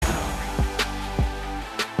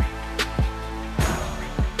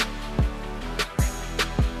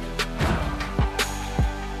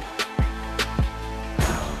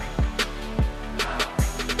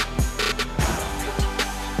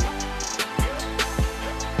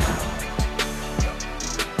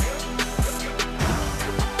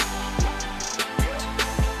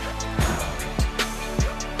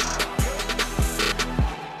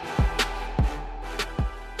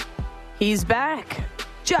He's back.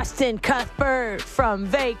 Justin Cuthbert from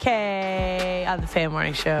Vacay on the Fan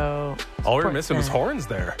Morning Show. All we were missing was horns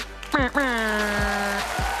there.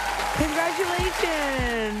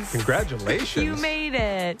 Congratulations. Congratulations. You made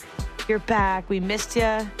it. You're back. We missed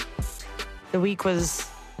you. The week went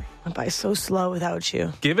by so slow without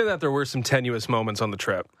you. Given that there were some tenuous moments on the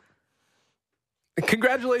trip,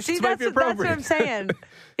 congratulations might be appropriate. That's what I'm saying.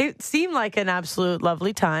 It seemed like an absolute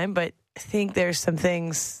lovely time, but I think there's some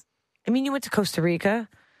things. I mean, you went to Costa Rica,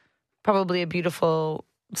 probably a beautiful,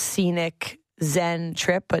 scenic, zen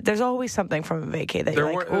trip, but there's always something from a vacay that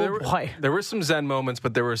you're like, boy. There were some zen moments,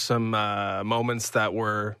 but there were some moments that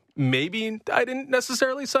were maybe I didn't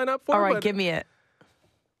necessarily sign up for. All right, give me it.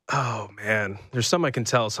 Oh, man. There's some I can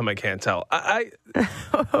tell, some I can't tell.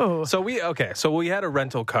 So we had a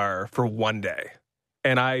rental car for one day.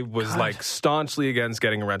 And I was like staunchly against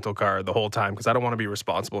getting a rental car the whole time because I don't want to be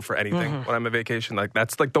responsible for anything when I'm on vacation. Like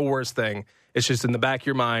that's like the worst thing. It's just in the back of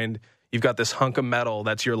your mind, you've got this hunk of metal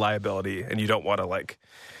that's your liability and you don't want to like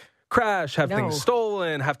crash, have things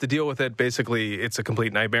stolen, have to deal with it. Basically, it's a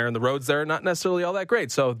complete nightmare and the roads there are not necessarily all that great.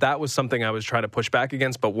 So that was something I was trying to push back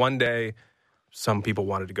against. But one day, some people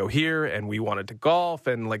wanted to go here and we wanted to golf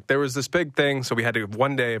and like there was this big thing. So we had to have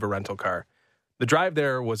one day of a rental car. The drive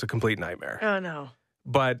there was a complete nightmare. Oh, no.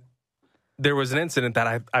 But there was an incident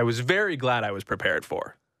that I was very glad I was prepared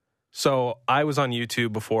for. So I was on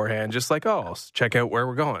YouTube beforehand, just like, I'll check out where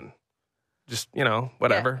we're going. Just,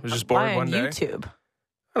 whatever. I was just bored one day. YouTube?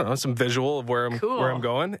 I don't know, some visual of where I'm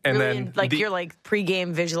going. And really, then your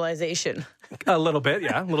pre-game visualization. A little bit,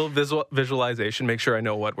 yeah. A little visualization, make sure I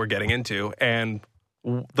know what we're getting into. And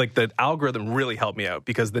like the algorithm really helped me out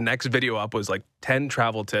because the next video up was like 10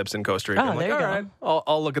 travel tips in Costa Rica. I'm like, all right,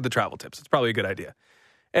 I'll look at the travel tips. It's probably a good idea.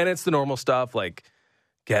 And it's the normal stuff like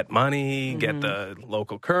get money, get the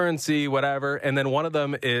local currency, whatever. And then one of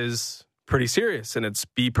them is pretty serious and it's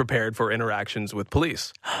be prepared for interactions with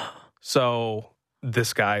police. So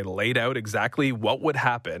this guy laid out exactly what would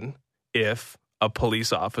happen if a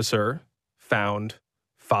police officer found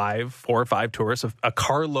 4 or 5 tourists, a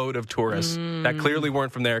carload of tourists that clearly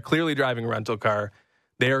weren't from there, clearly driving a rental car.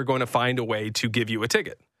 They are going to find a way to give you a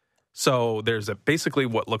ticket. So there's basically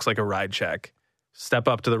what looks like a ride check. Step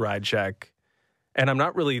up to the ride check. And I'm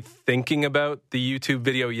not really thinking about the YouTube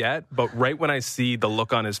video yet, but right when I see the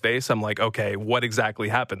look on his face, I'm like, okay, what exactly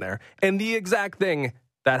happened there? And the exact thing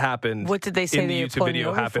that happened what did they say in the YouTube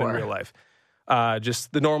video happened in real life.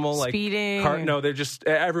 Just the normal like speeding. No, they're just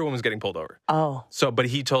everyone was getting pulled over. Oh, so but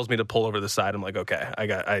he tells me to pull over the side. I'm like,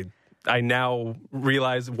 okay, I now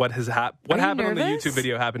realize what has happened. What happened on the YouTube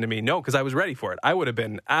video happened to me. No, because I was ready for it. I would have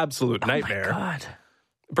been absolute nightmare. Oh my God.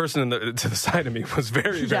 The person to the side of me was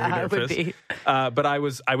very, very nervous. Would be. But I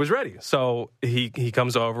was ready. So he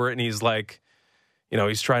comes over and he's like,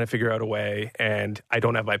 he's trying to figure out a way, and I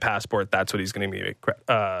don't have my passport. That's what he's going to give me.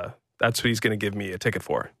 That's what he's going to give me a ticket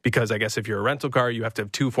for. Because I guess if you're a rental car, you have to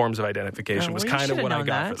have 2 forms of identification. Was kind of what I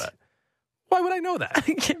got for that. Why would I know that?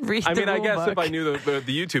 I guess if I knew the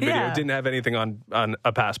YouTube video, it didn't have anything on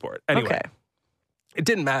a passport. Anyway, it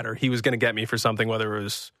didn't matter. He was going to get me for something, whether it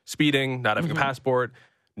was speeding, not having a passport,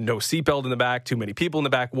 no seatbelt in the back, too many people in the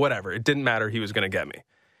back, whatever. It didn't matter. He was going to get me.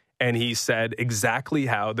 And he said exactly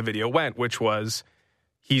how the video went, which was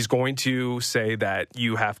he's going to say that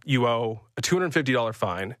you owe a $250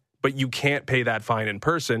 fine, but you can't pay that fine in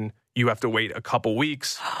person. You have to wait a couple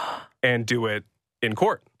weeks and do it in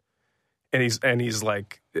court. And he's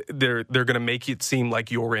like, they're going to make it seem like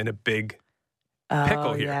you're in a big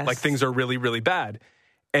pickle here. Yes. Like things are really, really bad.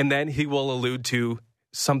 And then he will allude to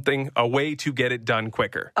a way to get it done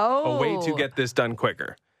quicker. Oh. A way to get this done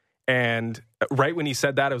quicker. And right when he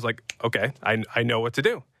said that, I was like, okay, I know what to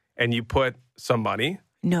do. And you put some money.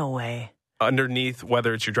 No way. Underneath,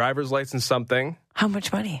 whether it's your driver's license, something. How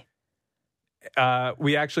much money?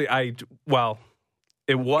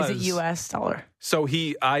 It was. Is it US dollar? So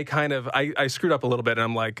I screwed up a little bit and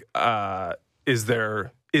I'm like, is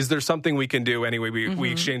there something we can do? Anyway,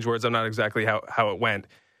 we exchanged words. I'm not exactly how it went.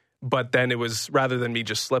 But then it was, rather than me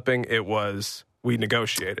just slipping, we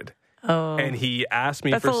negotiated. Oh. And he asked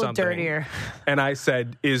me That's for a little something. Dirtier. And I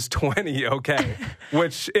said, is 20 okay?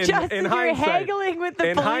 Which in hindsight, haggling with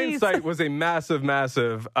the police. hindsight was a massive,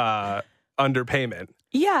 massive underpayment.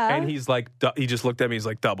 Yeah. And he's like, he just looked at me, he's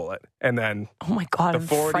like, double it. And then oh my God, I'm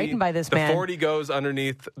frightened by this man. The 40 goes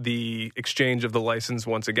underneath the exchange of the license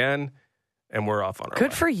once again, and we're off on our way.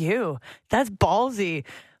 Good for you. That's ballsy.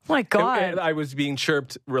 my God. And I was being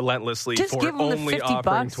chirped relentlessly Just for give him only the $50,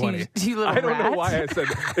 offering 20. you little I don't know rat. why I said,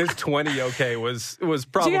 is 20 okay? Was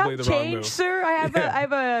probably Do you have the change, wrong move. sir? I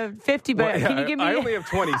have a 50, but can you give me? I only have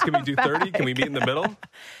 20s. Can we do 30? Can we meet in the middle?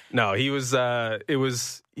 No, he was, he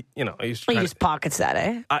was He just pockets that,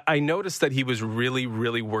 eh? I noticed that he was really,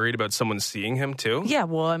 really worried about someone seeing him too. Yeah,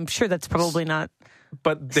 well, I'm sure that's probably not.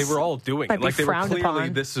 But they were all doing it. Like they were clearly,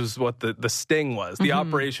 upon. this is what the sting was. The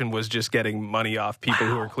operation was just getting money off people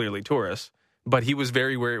who were clearly tourists. But he was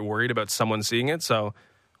very, very worried about someone seeing it. So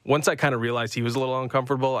once I kind of realized he was a little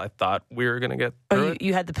uncomfortable, I thought we were going to get through it.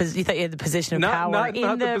 You thought you had the position of power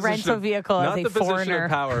in the rental vehicle as a foreigner. Not the position of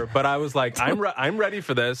power, but I was like, I'm ready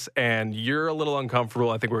for this, and you're a little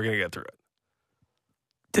uncomfortable. I think we're going to get through it.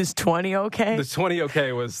 Does 20 okay? The 20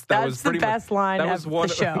 okay was That's the best line of the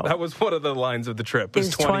show. That was one of the lines of the trip.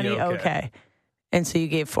 Is 20 okay? And so you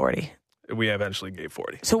gave 40. We eventually gave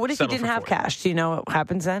 40. So what if you didn't have cash? Do you know what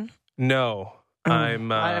happens then? No.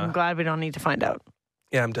 I'm glad we don't need to find out.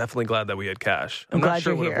 Yeah, I'm definitely glad that we had cash. I'm not glad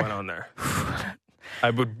sure you're what here. went on there. I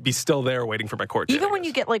would be still there waiting for my court date. Even when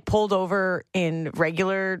you get like pulled over in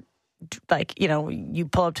regular, like, you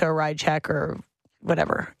pull up to a ride check or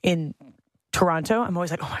whatever in Toronto, I'm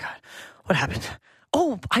always like, oh my God, what happened?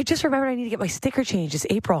 Oh, I just remembered I need to get my sticker changed. It's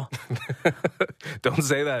April. Don't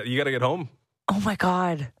say that. You got to get home. Oh my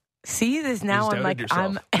God. See this now. I'm like,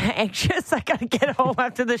 yourself. I'm anxious. I got to get home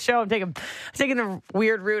after the show. I'm taking a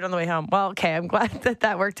weird route on the way home. Well, okay. I'm glad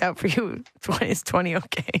that worked out for you. Is 20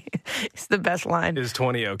 okay? It's the best line. Is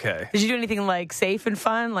 20 okay? Did you do anything like safe and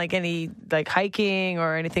fun? Like any like hiking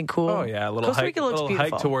or anything cool? Oh yeah, a little Costa hike, Rica looks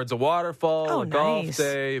beautiful. hike towards a waterfall, a golf nice.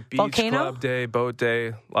 day, beach Volcano? club day, boat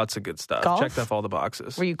day, lots of good stuff. Golf? Checked off all the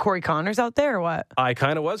boxes. Were you Corey Connors out there or what? I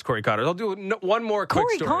kind of was Corey Connors. I'll do one more quick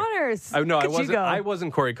Corey story. Connors. No, I wasn't. You go? I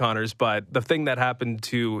wasn't Corey Connors, but the thing that happened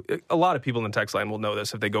to a lot of people in the text line will know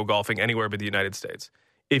this if they go golfing anywhere but the United States.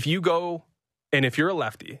 If you go, and if you're a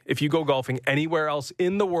lefty, if you go golfing anywhere else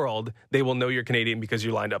in the world, they will know you're Canadian because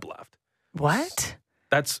you lined up left. What?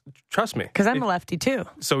 Trust me. Because I'm a lefty too.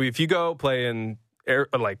 So if you go play in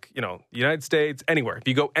United States, anywhere, if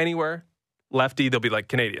you go anywhere, lefty, they'll be like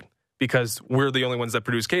Canadian because we're the only ones that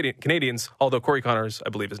produce Canadians, although Corey Connors, I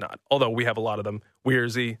believe, is not. Although we have a lot of them.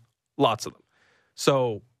 Weirzy, lots of them.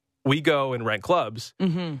 So we go and rent clubs,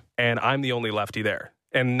 and I'm the only lefty there.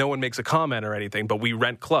 And no one makes a comment or anything, but we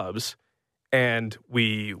rent clubs, and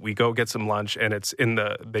we go get some lunch, and it's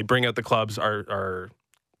they bring out the clubs, our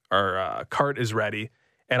cart is ready,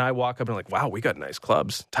 and I walk up and I'm like, wow, we got nice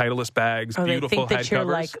clubs, Titleist bags, beautiful head covers. They think that you're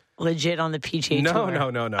like legit on the PGA No,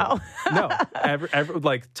 tour. no. Oh. No,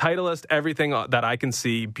 like Titleist, everything that I can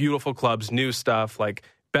see, beautiful clubs, new stuff, like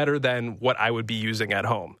better than what I would be using at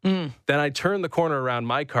home. Then I turn the corner around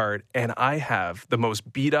my cart, and I have the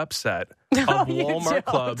most beat up set of Walmart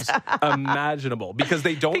clubs imaginable because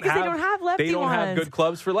they don't have lefty ones. good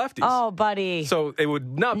clubs for lefties. Oh, buddy. So it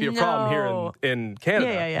would not be a problem here in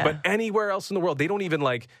Canada. Yeah. But anywhere else in the world, they don't even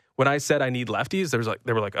like. When I said I need lefties,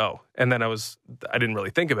 they were like, oh, and then I didn't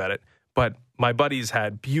really think about it. But my buddies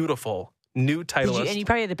had beautiful new Titleist. And you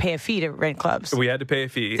probably had to pay a fee to rent clubs. We had to pay a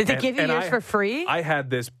fee. Did they give you yours for free? I had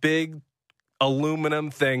this big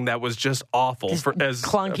aluminum thing that was just awful just for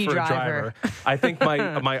clunky a driver. driver. I think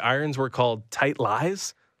my irons were called Tight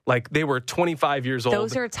Lies. Like they were 25 years old.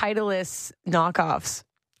 Those are Titleist knockoffs.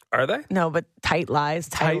 Are they? No, but Tight Lies.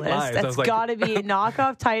 That's got to be a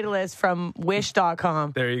knockoff Titleist from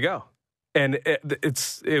Wish.com. There you go. And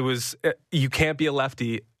you can't be a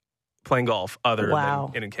lefty playing golf other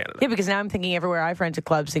than in Canada. Yeah, because now I'm thinking everywhere I've rented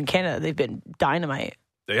clubs in Canada, they've been dynamite.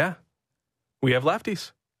 Yeah. We have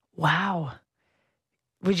lefties. Wow.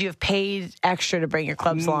 Would you have paid extra to bring your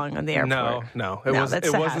clubs along on the airport? No. It wasn't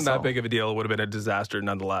that big of a deal. It would have been a disaster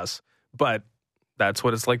nonetheless. But that's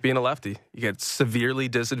what it's like being a lefty. You get severely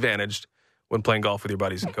disadvantaged when playing golf with your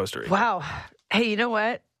buddies in Costa Rica. Wow. Hey, you know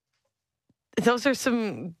what? Those are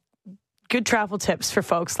some good travel tips for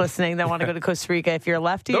folks listening that want to go to Costa Rica. If you're a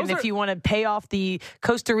lefty if you want to pay off the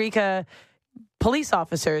Costa Rica police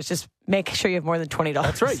officers, just make sure you have more than $20.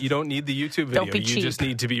 That's right. You don't need the YouTube video. Don't be cheap. You just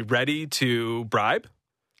need to be ready to bribe.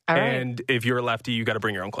 All right. And if you're a lefty, you got to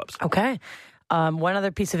bring your own clubs. Okay. One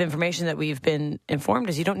other piece of information that we've been informed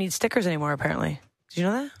is you don't need stickers anymore, apparently. Did you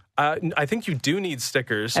know that? I think you do need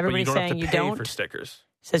stickers, Everybody's but you don't saying have to pay for stickers.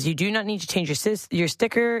 Says you do not need to change your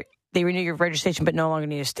sticker. They renew your registration, but no longer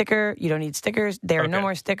need a sticker. You don't need stickers. There are no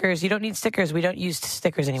more stickers. You don't need stickers. We don't use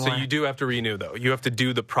stickers anymore. So you do have to renew, though. You have to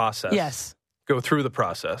do the process. Yes. Go through the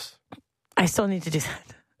process. I still need to do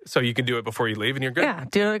that. So you can do it before you leave and you're good? Yeah,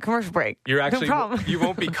 do it at a commercial break. You're actually, no problem. You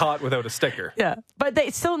won't be caught without a sticker. Yeah. But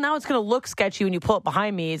now it's going to look sketchy when you pull it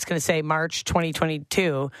behind me. It's going to say March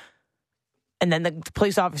 2022. And then the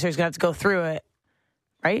police officer is going to have to go through it,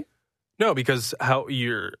 right? No, because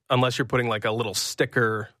unless you're putting like a little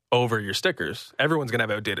sticker over your stickers, everyone's going to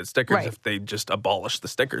have outdated stickers if they just abolish the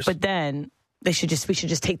stickers. But then we should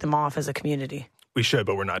just take them off as a community. We should,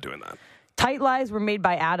 but we're not doing that. Tight Lies were made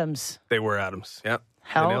by Adams. They were Adams, yeah.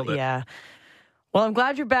 Hell yeah. Well, I'm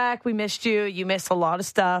glad you're back. We missed you. You missed a lot of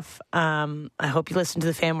stuff. I hope you listen to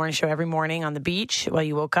the Fan Morning Show every morning on the beach while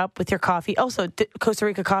you woke up with your coffee. Also, Costa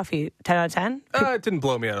Rica coffee, 10 out of 10? It didn't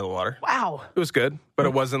blow me out of the water. Wow. It was good, but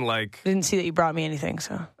it wasn't like... Didn't see that you brought me anything,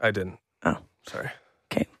 so... I didn't. Oh. Sorry.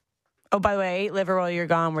 Okay. Oh, by the way, I ate liver while you're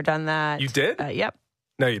gone. We're done that. You did? Yep.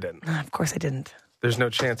 No, you didn't. Of course I didn't. There's no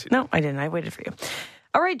chance you did. No, I didn't. I waited for you.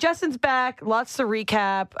 All right, Justin's back. Lots to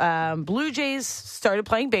recap. Blue Jays started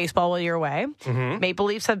playing baseball while you're away. Mm-hmm. Maple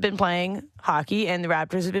Leafs have been playing hockey, and the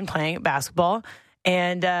Raptors have been playing basketball.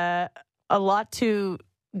 And a lot to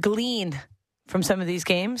glean from some of these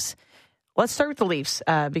games. Let's start with the Leafs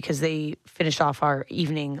because they finished off our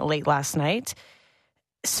evening late last night.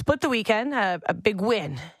 Split the weekend, a big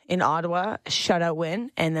win in Ottawa, a shutout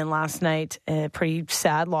win. And then last night, a pretty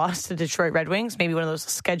sad loss to Detroit Red Wings. Maybe one of those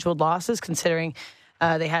scheduled losses considering...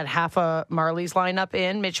 they had half a Marlies lineup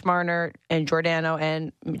in. Mitch Marner and Giordano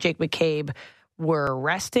and Jake McCabe were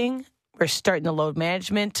resting. We're starting the load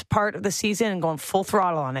management part of the season and going full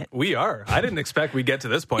throttle on it. We are. I didn't expect we'd get to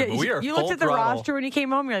this point, but we are full throttle. You looked at the roster when you came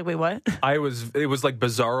home, you're like, wait, what? It was like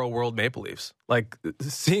Bizarro World Maple Leafs. Like,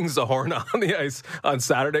 seeing Zahorna on the ice on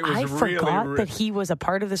Saturday was really... I forgot that he was a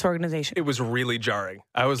part of this organization. It was really jarring.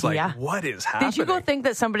 I was like, what is happening? Did you go think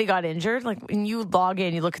that somebody got injured? Like, when you log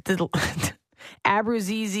in, you look at the...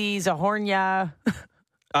 Abruzzese, Zahorna.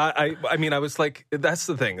 I mean, I was like, that's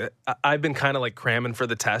the thing. I've been kind of like cramming for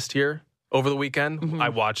the test here over the weekend. Mm-hmm. I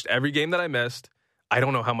watched every game that I missed. I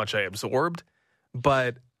don't know how much I absorbed,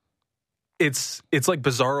 but it's like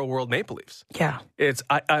Bizarro World Maple Leafs. Yeah.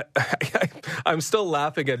 I'm still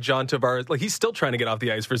laughing at John Tavares. Like, he's still trying to get off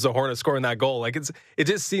the ice for Zahorna scoring that goal. Like, it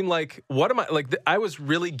just seemed like, what am I, like, I was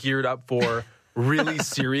really geared up for really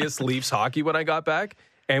serious Leafs hockey when I got back.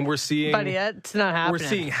 And we're seeing... But yeah, it's not happening. We're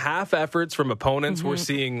seeing half efforts from opponents. Mm-hmm. We're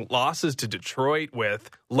seeing losses to Detroit with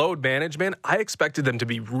load management. I expected them to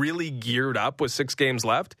be really geared up with 6 games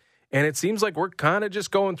left. And it seems like we're kind of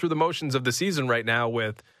just going through the motions of the season right now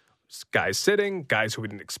with guys sitting, guys who we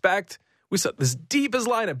didn't expect. We saw this deep as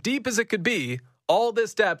lineup, deep as it could be, all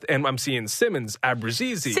this depth. And I'm seeing Simmons,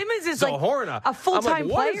 Abruzzese, Simmons is Zahorna. Like a full-time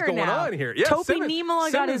player what is going now. On here? Yeah, Topi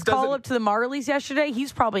Niemelä got his call up to the Marlies yesterday.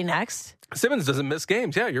 He's probably next. Simmons doesn't miss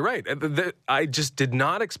games. Yeah, you're right. I just did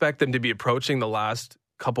not expect them to be approaching the last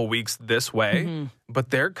couple weeks this way,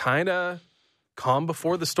 but they're kind of calm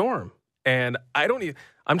before the storm. And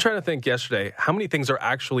I'm trying to think yesterday, how many things are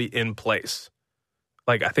actually in place?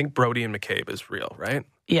 Like, I think Brody and McCabe is real, right?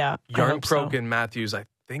 Yeah. Yarncroke and Matthews, I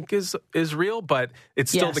think is real, but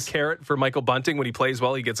it's still the carrot for Michael Bunting. When he plays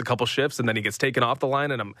well, he gets a couple shifts and then he gets taken off the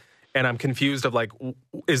line, and I'm confused of, like,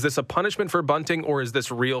 is this a punishment for Bunting or is this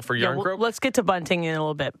real for Yarncroke? Well, let's get to Bunting in a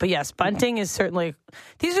little bit. But yes, Bunting is certainly...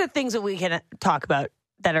 These are things that we can talk about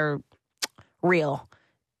that are real.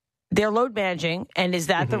 They're load managing, and is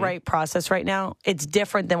that the right process right now? It's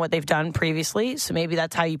different than what they've done previously, so maybe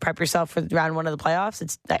that's how you prep yourself for round 1 of the playoffs.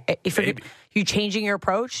 It's if you're changing your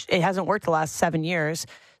approach. It hasn't worked the last 7 years.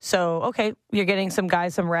 So, okay, you're getting some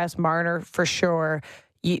guys some rest. Marner, for sure.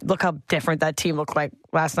 Look how different that team looked like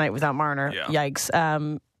last night without Marner. Yeah. Yikes.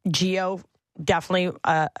 Gio, definitely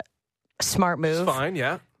a smart move. It's fine,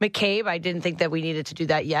 yeah. McCabe, I didn't think that we needed to do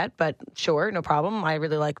that yet, but sure, no problem. I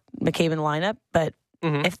really like McCabe in the lineup. But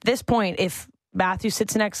at this point, if Matthews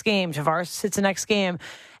sits the next game, Tavares sits the next game,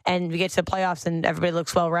 and we get to the playoffs and everybody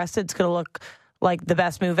looks well rested, it's going to look like the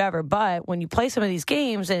best move ever. But when you play some of these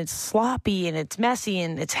games and it's sloppy and it's messy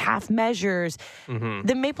and it's half measures,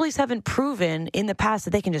 the Maple Leafs haven't proven in the past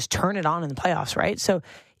that they can just turn it on in the playoffs, right? So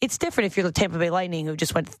it's different if you're the Tampa Bay Lightning, who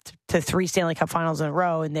just went to 3 Stanley Cup finals in a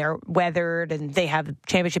row and they're weathered and they have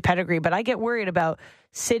championship pedigree. But I get worried about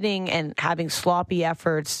sitting and having sloppy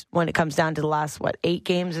efforts when it comes down to the last, 8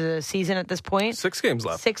 games of the season at this point? 6 games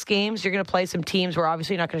left. 6 games. You're going to play some teams where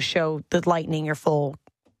obviously you're not going to show the Lightning your full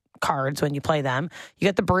cards when you play them. You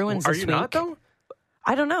got the Bruins this week. Are you not, though?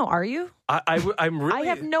 I don't know. Are you? I'm really... I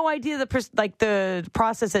have no idea the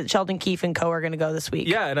process that Sheldon Keefe and co are going to go this week.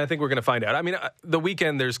 Yeah, and I think we're going to find out. I mean, the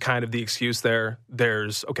weekend, there's kind of the excuse there.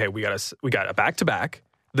 There's, okay, we got a back-to-back.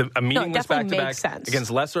 a meaningless back-to-back sense.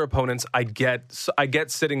 against lesser opponents. I get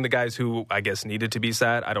sitting the guys who I guess needed to be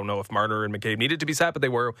sat. I don't know if Marner and McCabe needed to be sat, but they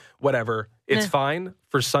were. Whatever. It's fine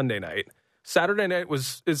for Sunday night. Saturday night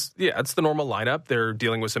it's the normal lineup. They're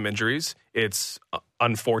dealing with some injuries. It's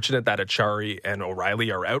unfortunate that Achari and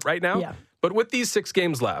O'Reilly are out right now. Yeah. But with these 6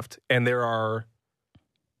 games left, and there's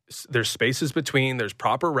spaces between, there's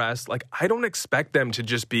proper rest. Like, I don't expect them to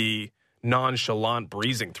just be nonchalant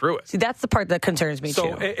breezing through it. See, that's the part that concerns me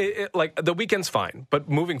too. So, like, the weekend's fine, but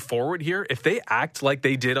moving forward here, if they act like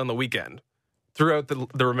they did on the weekend throughout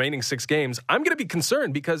the remaining 6 games, I'm going to be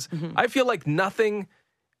concerned because I feel like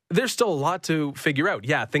there's still a lot to figure out.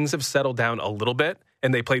 Yeah, things have settled down a little bit,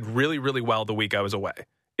 and they played really, really well the week I was away.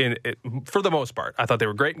 For the most part, I thought they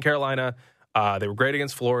were great in Carolina. They were great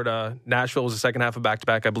against Florida. Nashville was the second half of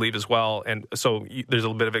back-to-back, I believe, as well. And so there's a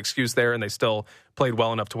little bit of excuse there, and they still played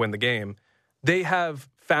well enough to win the game. They have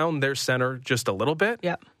found their center just a little bit,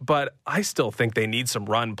 but I still think they need some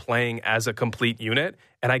run playing as a complete unit.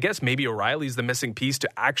 And I guess maybe O'Reilly's the missing piece to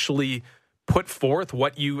actually put forth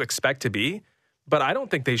what you expect to be. But I don't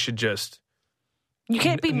think they should just... You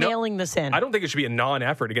can't be mailing this in. I don't think it should be a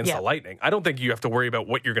non-effort against the Lightning. I don't think you have to worry about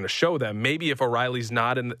what you're going to show them. Maybe if O'Reilly's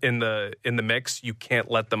not in the mix, you can't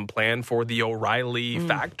let them plan for the O'Reilly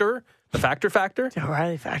factor, the factor. The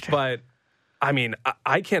O'Reilly factor. But I mean,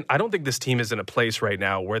 I don't think this team is in a place right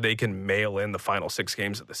now where they can mail in the final 6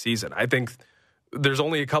 games of the season. I think there's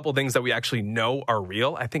only a couple things that we actually know are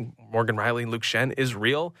real. I think Morgan Rielly and Luke Schenn is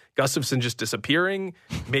real. Gustafsson just disappearing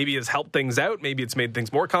maybe has helped things out. Maybe it's made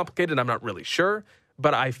things more complicated. I'm not really sure.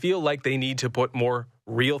 But I feel like they need to put more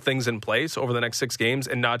real things in place over the next 6 games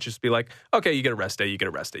and not just be like, okay, you get a rest day, you get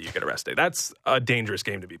a rest day, you get a rest day. That's a dangerous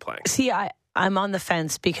game to be playing. See, I'm on the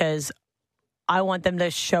fence because I want them to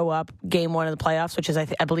show up game 1 of the playoffs, which is,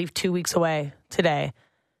 I believe, 2 weeks away today,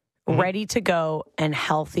 ready to go and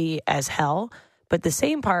healthy as hell. But the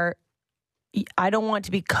same part, I don't want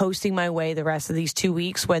to be coasting my way the rest of these 2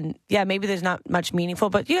 weeks when, maybe there's not much meaningful,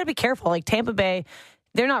 but you got to be careful. Like Tampa Bay,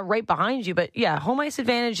 they're not right behind you, but home ice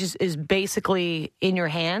advantage is basically in your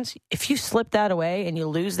hands. If you slip that away and you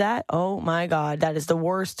lose that, oh my God, that is the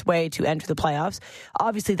worst way to enter the playoffs.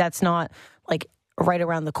 Obviously, that's not like right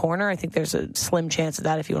around the corner. I think there's a slim chance of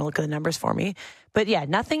that if you want to look at the numbers for me. But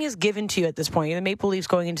nothing is given to you at this point. The Maple Leafs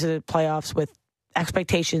going into the playoffs with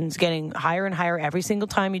expectations getting higher and higher every single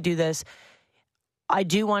time you do this. I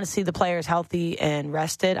do want to see the players healthy and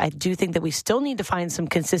rested. I do think that we still need to find some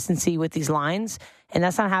consistency with these lines, and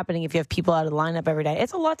that's not happening if you have people out of the lineup every day.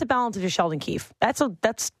 It's a lot to balance if you're Sheldon Keefe. That's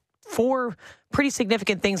 4 pretty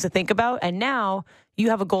significant things to think about, and now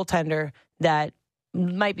you have a goaltender that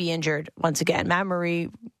might be injured once again. Matt Murray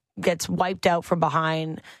gets wiped out from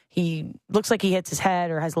behind. He looks like he hits his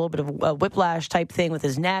head or has a little bit of a whiplash type thing with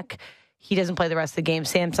his neck. He doesn't play the rest of the game.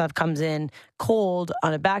 Samsonov comes in cold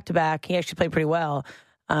on a back-to-back. He actually played pretty well.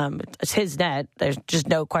 It's his net. There's just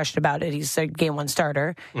no question about it. He's a game 1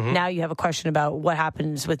 starter. Now you have a question about what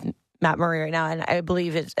happens with Matt Murray right now. And I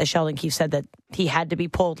believe, as Sheldon Keefe said, that he had to be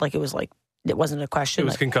pulled. It wasn't a question. It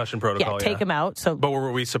was concussion protocol. Take him out. But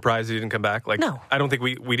were we surprised he didn't come back? No. I don't think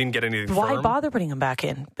we didn't get anything. Why firm. bother putting him back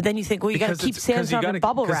in? But then you think, you got to keep Samsonov in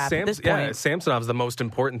bubble wrap at this point. Yeah, Samsonov's the most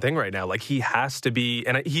important thing right now. He has to be,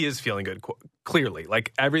 and he is feeling good. Clearly,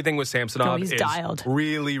 everything with Samsonov is dialed.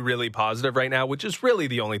 Really, really positive right now, which is really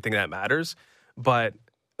the only thing that matters. But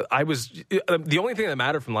the only thing that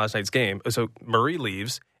mattered from last night's game. So Murray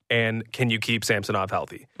leaves. And can you keep Samsonov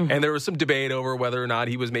healthy? And there was some debate over whether or not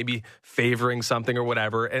he was maybe favoring something or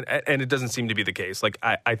whatever. And it doesn't seem to be the case.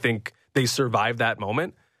 I think they survived that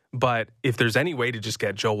moment. But if there's any way to just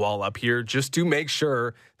get Joe Woll up here, just to make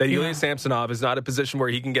sure that Ilya Samsonov is not in a position where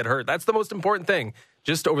he can get hurt. That's the most important thing.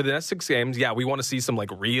 Just over the next 6 games, we want to see some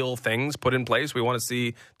real things put in place. We want to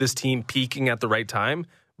see this team peaking at the right time.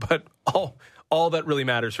 But all that really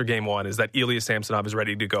matters for game 1 is that Ilya Samsonov is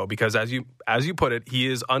ready to go because, as you put it, he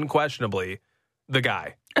is unquestionably the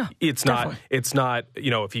guy. Oh, it's definitely. not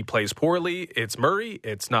if he plays poorly, it's Murray.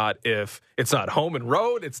 It's not home and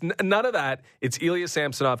road. It's none of that. It's Ilya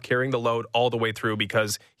Samsonov carrying the load all the way through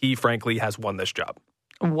because he frankly has won this job.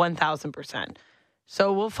 1,000%.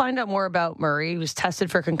 So we'll find out more about Murray. He was tested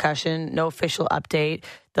for concussion. No official update.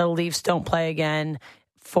 The Leafs don't play again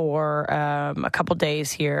for a couple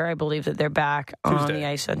days here. I believe that they're back on the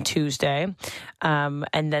ice on Tuesday. And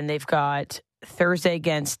then they've got Thursday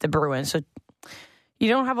against the Bruins. So you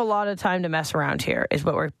don't have a lot of time to mess around here, is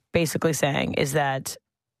what we're basically saying, is that,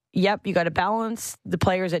 you got to balance the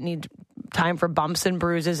players that need time for bumps and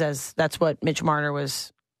bruises, as that's what Mitch Marner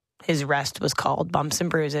his rest was called, bumps and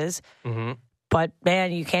bruises. But,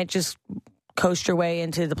 man, you can't just coast your way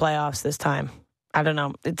into the playoffs this time. I don't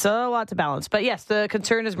know. It's a lot to balance. But yes, the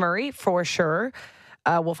concern is Murray for sure.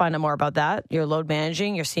 We'll find out more about that. You're load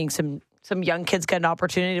managing. You're seeing some young kids get an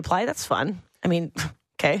opportunity to play. That's fun. I mean,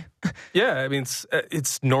 okay. Yeah, I mean,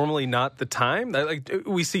 it's normally not the time. Like,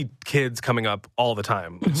 we see kids coming up all the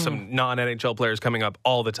time. Some non-NHL players coming up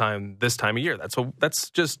all the time this time of year. That's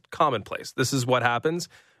just commonplace. This is what happens.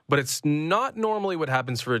 But it's not normally what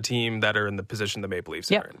happens for a team that are in the position the Maple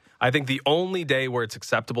Leafs are in. I think the only day where it's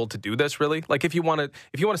acceptable to do this, really, like if you want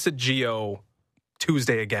to sit Gio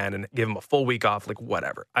Tuesday again and give him a full week off, like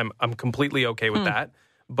whatever, I'm completely okay with that.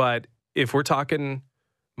 But if we're talking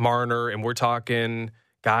Marner and we're talking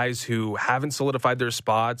guys who haven't solidified their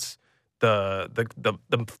spots, the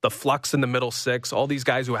flux in the middle six, all these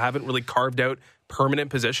guys who haven't really carved out permanent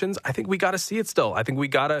positions, I think we got to see it still. I think we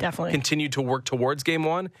got to continue to work towards game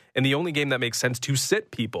one. And the only game that makes sense to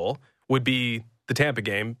sit people would be the Tampa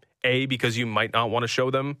game. A, because you might not want to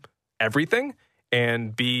show them everything.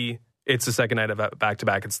 And B, it's the second night of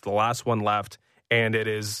back-to-back. It's the last one left. And it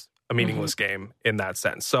is a meaningless game in that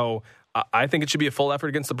sense. So I think it should be a full effort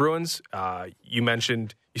against the Bruins. You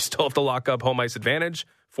mentioned you still have to lock up home ice advantage,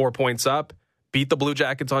 4 points up, beat the Blue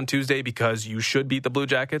Jackets on Tuesday because you should beat the Blue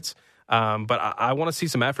Jackets. But I want to see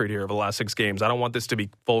some effort here over the last 6 games. I don't want this to be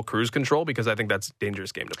full cruise control because I think that's a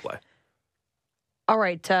dangerous game to play. All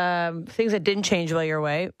right. Things that didn't change while you're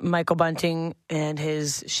away. Michael Bunting and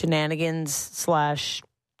his shenanigans /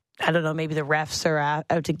 I don't know, maybe the refs are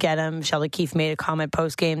out to get him. Sheldon Keefe made a comment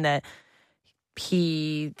post-game that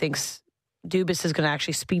he thinks Dubas is going to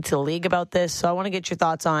actually speak to the league about this. So I want to get your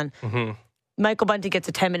thoughts on Michael Bunting gets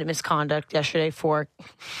a 10-minute misconduct yesterday for...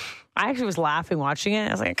 I actually was laughing watching it.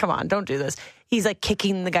 I was like, come on, don't do this. He's like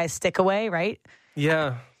kicking the guy's stick away, right?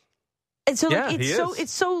 Yeah. And so like,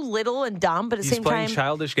 it's so little and dumb, but at the same time... He's playing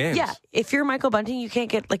childish games. Yeah. If you're Michael Bunting, you can't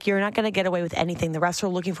get, you're not going to get away with anything. The refs are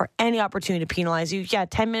looking for any opportunity to penalize you. Yeah,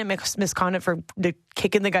 10-minute misconduct for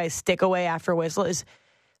kicking the guy's stick away after a whistle is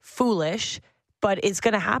foolish, but it's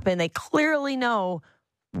going to happen. They clearly know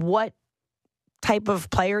what type of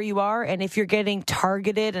player you are, and if you're getting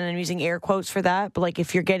targeted, and I'm using air quotes for that, but like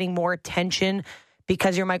if you're getting more attention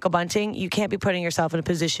because you're Michael Bunting, you can't be putting yourself in a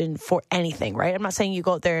position for anything, right? I'm not saying you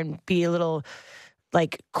go out there and be a little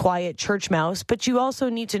like quiet church mouse, but you also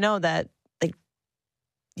need to know that like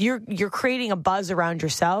you're creating a buzz around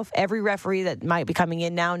yourself. Every referee that might be coming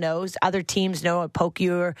in now knows. Other teams know what poke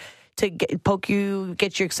you,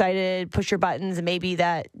 get you excited, push your buttons, and maybe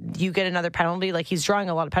that you get another penalty. Like he's drawing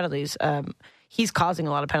a lot of penalties. He's causing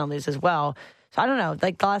a lot of penalties as well. So I don't know.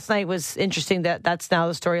 Like last night was interesting. That's now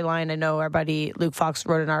the storyline. I know our buddy Luke Fox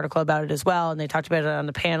wrote an article about it as well, and they talked about it on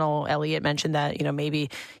the panel. Elliott mentioned that maybe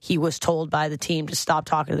he was told by the team to stop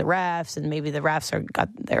talking to the refs, and maybe the refs got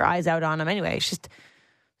their eyes out on him. Anyway, it's just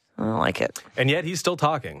I don't like it. And yet he's still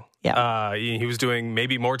talking. Yeah, he was doing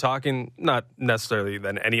maybe more talking, not necessarily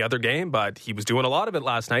than any other game, but he was doing a lot of it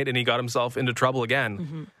last night, and he got himself into trouble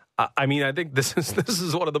again. I mean, I think this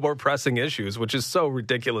is one of the more pressing issues, which is so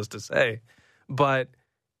ridiculous to say. But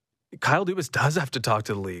Kyle Dubas does have to talk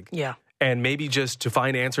to the league. Yeah. And maybe just to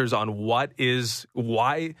find answers on why,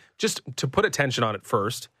 just to put attention on it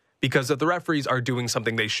first. Because if the referees are doing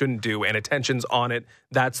something they shouldn't do and attention's on it,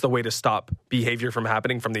 that's the way to stop behavior from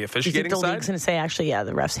happening from the officiating side. The league's going to say, actually, yeah,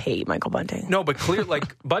 the refs hate Michael Bunting. No, but clear,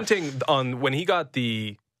 like Bunting, when he got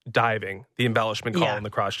the diving, the embellishment call and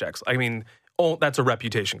the cross checks, I mean, that's a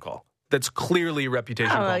reputation call. That's clearly a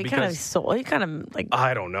reputation call. He kind of like...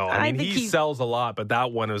 I don't know. I mean, he sells a lot, but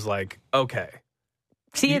that one was like, okay.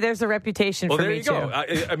 See, there's a reputation for me, there you go.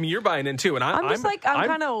 I mean, you're buying in, too. And I'm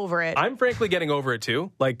kind of over it. I'm frankly getting over it,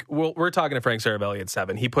 too. Like, we're talking to Frank Saravelli at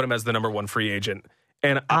 7. He put him as the number 1 free agent.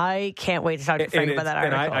 And I can't wait to talk to Frank about that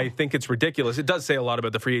article. And I think it's ridiculous. It does say a lot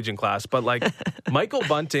about the free agent class. But, like, Michael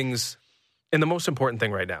Bunting's... And the most important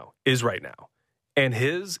thing right now is right now. And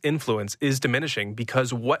his influence is diminishing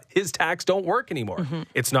because his tacks don't work anymore.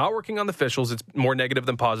 It's not working on the officials. It's more negative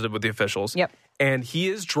than positive with the officials. Yep. And he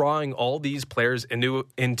is drawing all these players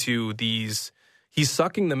into these. He's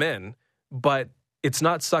sucking them in, but it's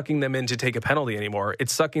not sucking them in to take a penalty anymore.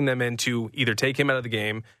 It's sucking them in to either take him out of the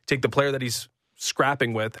game, take the player that he's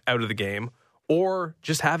scrapping with out of the game, or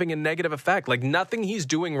just having a negative effect. Like nothing he's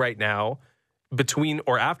doing right now between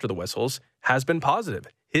or after the whistles has been positive.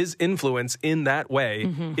 His influence in that way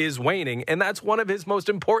is waning, and that's one of his most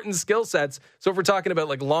important skill sets. So if we're talking about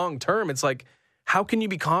like long term, it's like, how can you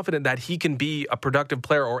be confident that he can be a productive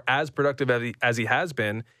player or as productive as he has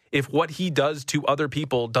been if what he does to other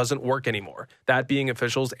people doesn't work anymore? That being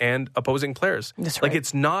officials and opposing players. That's right. Like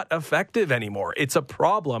it's not effective anymore. It's a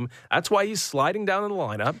problem. That's why he's sliding down in the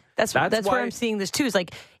lineup. That's where I'm seeing this too. Is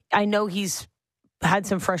like I know he's had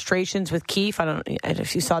some frustrations with Keefe. I don't know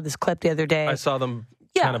if you saw this clip the other day. I saw them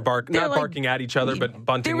kind of barking at each other, but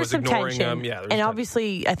Bunting was ignoring them. Yeah, and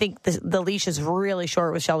obviously, I think the leash is really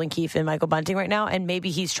short with Sheldon Keefe and Michael Bunting right now, and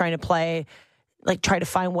maybe he's trying to try to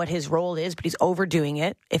find what his role is, but he's overdoing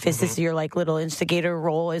it. If this is your little instigator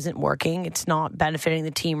role isn't working, it's not benefiting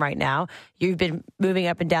the team right now. You've been moving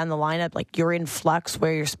up and down the lineup, you're in flux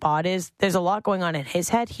where your spot is. There's a lot going on in his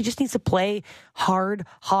head. He just needs to play hard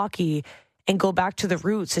hockey and go back to the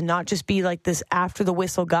roots and not just be this after the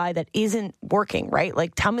whistle guy that isn't working, right?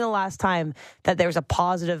 Tell me the last time that there was a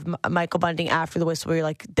positive Michael Bunting after the whistle where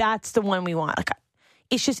you're that's the one we want.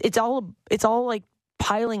 It's all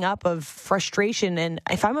piling up of frustration. And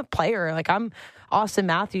if I'm a player, I'm Austin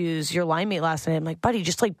Matthews, your line mate last night, I'm buddy,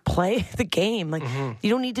 just play the game. You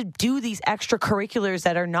don't need to do these extracurriculars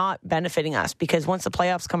that are not benefiting us, because once the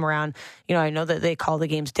playoffs come around, I know that they call the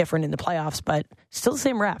games different in the playoffs, but still the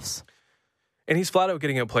same refs. And he's flat out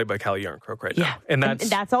getting outplayed by Calle Jarnkrok right now. And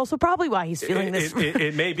that's also probably why he's feeling this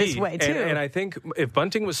it may be. This way, too. And I think if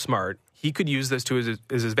Bunting was smart, he could use this to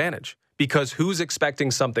his advantage. Because who's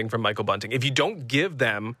expecting something from Michael Bunting? If you don't give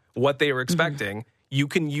them what they were expecting, you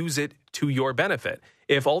can use it to your benefit.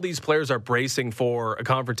 If all these players are bracing for a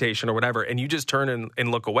confrontation or whatever, and you just turn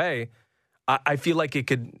and look away, I feel like it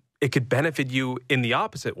could benefit you in the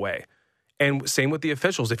opposite way. And same with the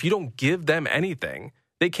officials. If you don't give them anything,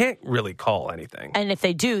 they can't really call anything. And if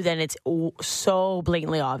they do, then it's so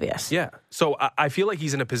blatantly obvious. Yeah. So I feel like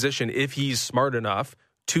he's in a position, if he's smart enough,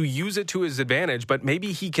 to use it to his advantage, but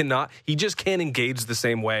maybe he just can't engage the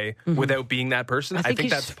same way without being that person. I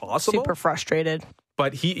think that's possible. Super frustrated.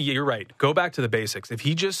 But you're right. Go back to the basics. If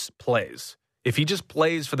he just plays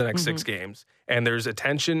for the next 6 games, and there's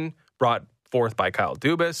attention brought forth by Kyle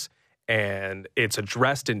Dubas, and it's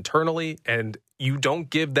addressed internally, and you don't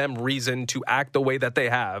give them reason to act the way that they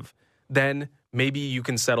have, then maybe you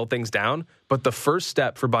can settle things down. But the first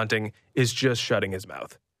step for Bunting is just shutting his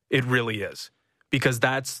mouth. It really is. Because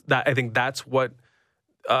I think that's what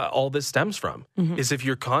all this stems from, is if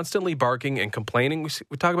you're constantly barking and complaining.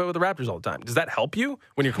 We talk about it with the Raptors all the time. Does that help you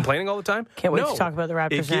when you're complaining all the time? Can't wait to talk about the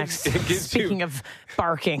Raptors next. Speaking of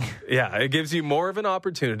barking. Yeah, it gives you more of an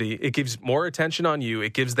opportunity. It gives more attention on you.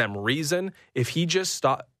 It gives them reason. If he just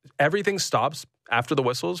everything stops after the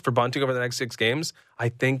whistles for Bunting over the next 6 games, I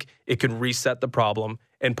think it could reset the problem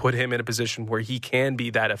and put him in a position where he can be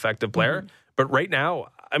that effective player. But right now,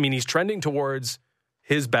 he's trending towards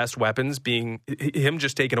his best weapons being him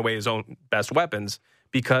just taking away his own best weapons,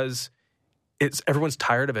 because everyone's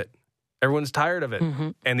tired of it. Everyone's tired of it.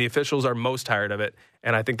 And the officials are most tired of it.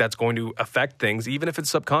 And I think that's going to affect things, even if it's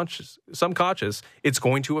subconscious, it's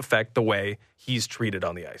going to affect the way he's treated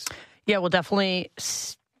on the ice. Yeah, we'll definitely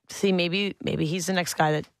see. Maybe he's the next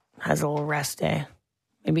guy that has a little rest day.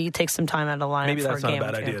 Maybe he takes some time out of the lineup. Maybe that's for a game not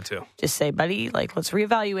a bad idea, too. Just say, buddy, let's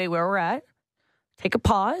reevaluate where we're at. Take a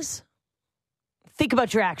pause. Think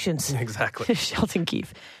about your actions. Exactly. Sheldon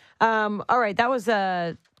Keefe. All right, that was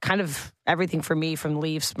kind of everything for me from the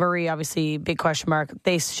Leafs. Murray, obviously, big question mark.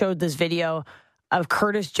 They showed this video of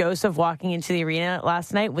Curtis Joseph walking into the arena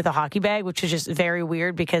last night with a hockey bag, which was just very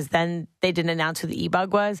weird, because then they didn't announce who the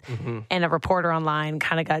e-bug was. And a reporter online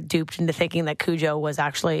kind of got duped into thinking that Cujo was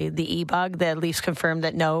actually the e-bug. The Leafs confirmed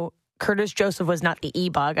that no, Curtis Joseph was not the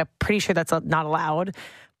e-bug. I'm pretty sure that's not allowed.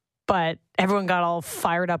 But everyone got all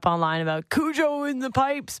fired up online about Cujo in the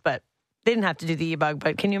pipes, but they didn't have to do the e-bug.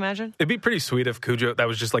 But can you imagine? It'd be pretty sweet if Cujo, that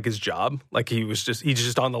was just his job. He's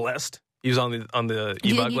just on the list. He was on the e-bug list.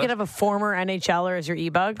 You could have a former NHLer as your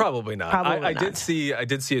e-bug? Probably not. I did see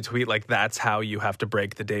a tweet that's how you have to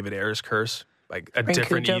break the David Ayres curse. A Bring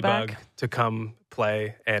different Cujo e-bug back? To come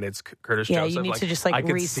play, and it's Curtis Joseph. Yeah, you need to just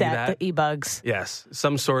reset the e-bugs. Yes,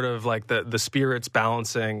 some sort of the spirits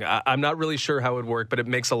balancing. I'm not really sure how it would work, but it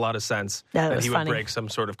makes a lot of sense that he would break some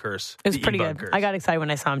sort of curse. It was pretty good. Curse. I got excited when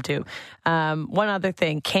I saw him too. One other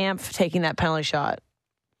thing, Kampf taking that penalty shot.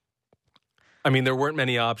 There weren't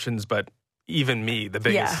many options, but even me, the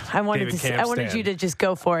biggest. Yeah, I wanted you to just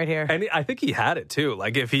go for it here. And I think he had it too.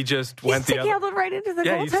 If he just went the other, he stick-handled right into the goaltender.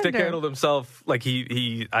 Yeah, he stick-handled himself.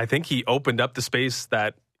 I think he opened up the space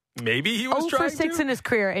that maybe he was trying to. 0 for 6 in his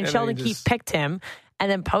career, and Sheldon Keefe picked him.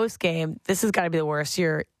 And then post-game, this has got to be the worst.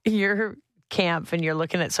 You're Kampf, and you're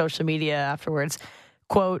looking at social media afterwards.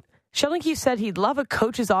 Quote, Sheldon Keefe said he'd love a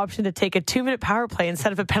coach's option to take a 2-minute power play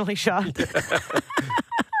instead of a penalty shot.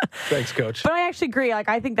 Thanks, Coach. But I actually agree.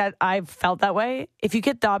 I think that I've felt that way. If you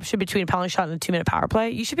get the option between a penalty shot and a 2-minute power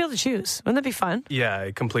play, you should be able to choose. Wouldn't that be fun? Yeah,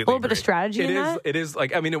 I completely agree. A little bit of strategy in that? It is.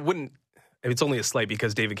 It wouldn't. It's only a slight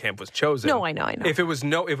because David Kampf was chosen. No, I know. If it was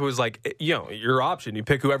your option, you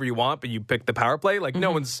pick whoever you want, but you pick the power play.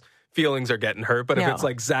 No one's feelings are getting hurt. But if it's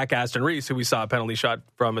like Zach Aston Reese, who we saw a penalty shot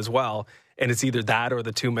from as well, and it's either that or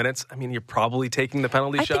the 2 minutes, I mean, you're probably taking the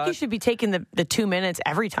penalty shot. I think you should be taking the 2 minutes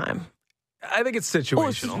every time. I think it's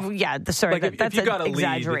situational. Sorry, like that's an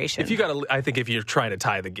exaggeration. I think if you're trying to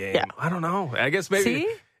tie the game, I don't know. I guess maybe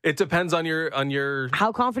it depends on your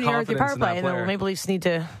how confident you are with your power play, and the Maple Leafs need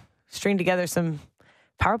to string together some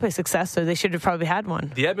power play success, so they should have probably had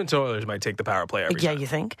one. The Edmonton Oilers might take the power play every time. Yeah, you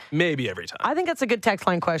think? Maybe every time. I think that's a good text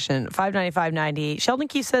line question. 595-98. Sheldon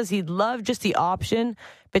Keefe says he'd love just the option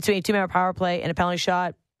between a 2-man power play and a penalty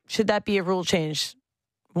shot. Should that be a rule change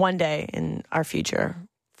one day in our future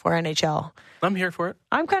for NHL? I'm here for it.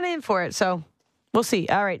 I'm kind of in for it, so we'll see.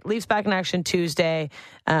 All right, Leafs back in action Tuesday.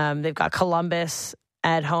 They've got Columbus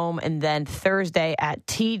at home, and then Thursday at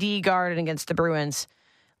TD Garden against the Bruins.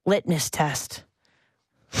 Litmus test.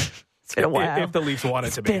 It's been a while. If the Leafs want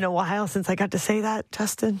it to be. It's been a while since I got to say that,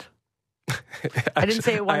 Justin. I didn't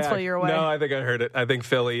say it once while you were away. No, I think I heard it. I think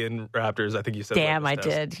Philly and Raptors, I think you said Damn, I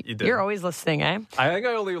did. You did. You're always listening, eh? I think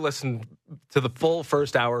I only listened to the full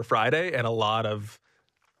first hour Friday, and a lot of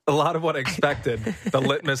what I expected. The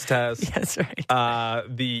litmus test. That's right.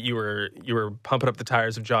 You were pumping up the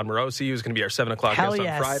tires of John Morosi, who's going to be our 7 o'clock guest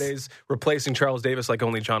on Fridays, replacing Charles Davis like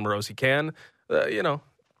only John Morosi can.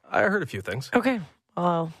 I heard a few things. Okay.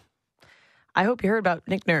 Well, I hope you heard about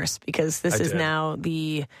Nick Nurse, because this is now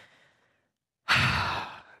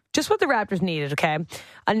just what the Raptors needed, okay?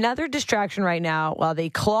 Another distraction right now while they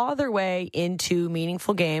claw their way into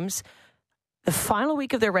meaningful games. The final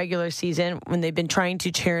week of their regular season, when they've been trying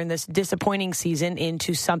to turn this disappointing season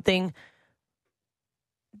into something.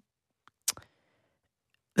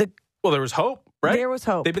 Well, there was hope, right? There was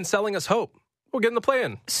hope. They've been selling us hope. We're getting the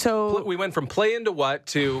play-in. So we went from play-in to what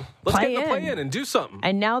to let's get in the play-in and do something.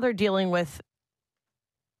 And now they're dealing with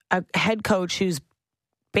a head coach who's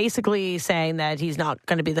basically saying that he's not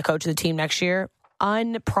going to be the coach of the team next year,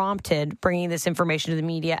 unprompted, bringing this information to the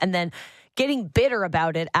media, and then getting bitter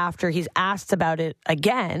about it after he's asked about it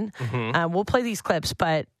again. Mm-hmm. We'll play these clips,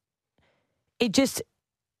 but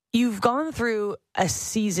you've gone through a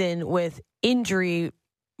season with injury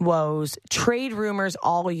woes, trade rumors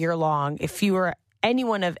all year long. If you were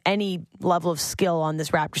anyone of any level of skill on this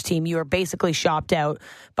Raptors team, you are basically shopped out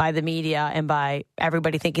by the media and by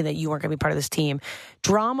everybody thinking that you weren't going to be part of this team.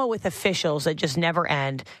 Drama with officials that just never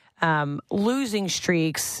end, losing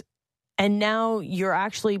streaks, and now you're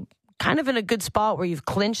actually kind of in a good spot where you've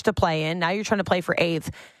clinched to play in. Now you're trying to play for 8th,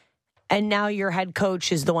 and now your head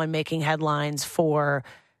coach is the one making headlines for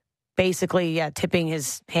basically tipping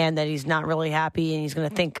his hand that he's not really happy and he's going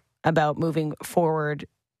to think about moving forward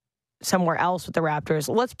somewhere else with the Raptors.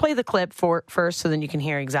 Let's play the clip first so then you can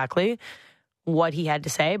hear exactly what he had to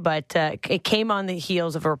say. But it came on the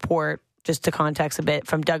heels of a report, just to context a bit,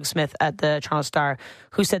 from Doug Smith at the Toronto Star,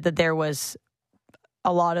 who said that there was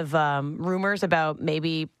a lot of rumors about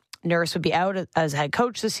maybe Nurse would be out as head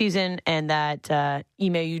coach this season, and that Ime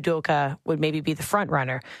Udoka would maybe be the front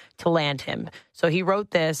runner to land him. So he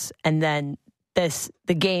wrote this, and then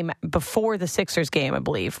the game before the Sixers game, I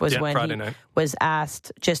believe, was when Friday he night. Was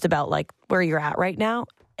asked just about like where you're at right now,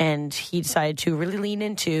 and he decided to really lean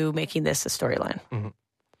into making this a storyline. Mm-hmm.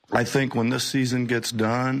 I think when this season gets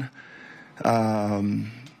done,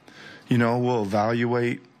 we'll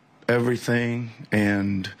evaluate everything,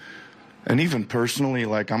 and even personally,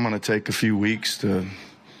 like, I'm going to take a few weeks to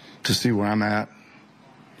see where I'm at,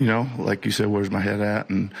 like you said, where's my head at,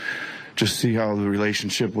 and just see how the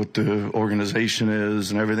relationship with the organization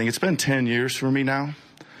is and everything. It's been 10 years for me now,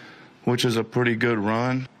 which is a pretty good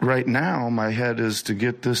run. Right now, my head is to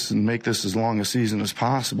get this and make this as long a season as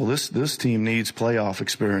possible. This team needs playoff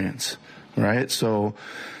experience, right? So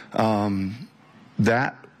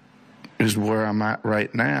that is where I'm at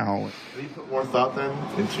right now. Have you put more thought then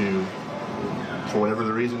into, for whatever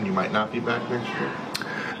the reason, you might not be back next year?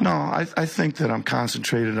 No, I think that I'm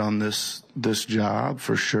concentrated on this job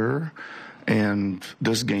for sure, and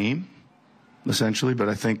this game, essentially. But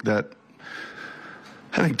I think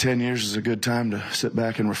 10 years is a good time to sit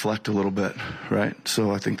back and reflect a little bit, right? So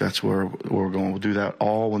I think that's where we're going. We'll do that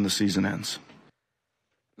all when the season ends.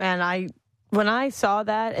 Man, when I saw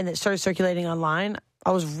that and it started circulating online,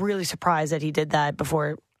 I was really surprised that he did that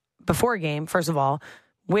before a game, first of all,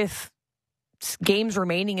 with games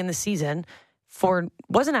remaining in the season.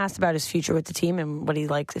 Wasn't asked about his future with the team and what he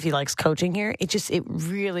likes, if he likes coaching here. It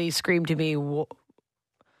really screamed to me.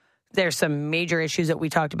 There's some major issues that we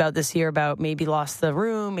talked about this year about maybe lost the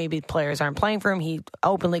room, maybe players aren't playing for him. He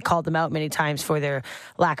openly called them out many times for their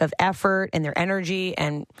lack of effort and their energy,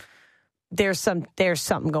 and there's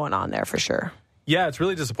something going on there for sure. Yeah, it's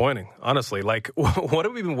really disappointing, honestly. Like, what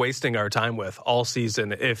have we been wasting our time with all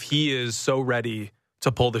season if he is so ready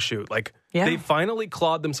to pull the chute? Like, they finally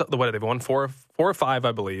clawed themselves. What, they've won four or five,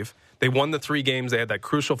 I believe. They won the 3 games. They had that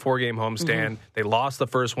crucial 4-game homestand. They lost the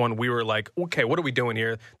first one. We were like, okay, what are we doing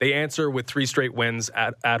here? They answer with 3 straight wins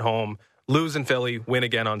at home, lose in Philly, win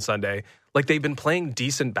again on Sunday. Like, they've been playing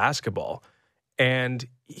decent basketball. And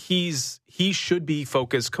he should be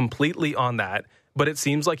focused completely on that. But it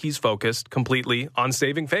seems like he's focused completely on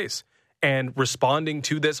saving face and responding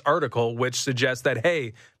to this article, which suggests that,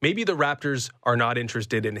 hey, maybe the Raptors are not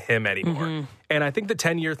interested in him anymore. And I think the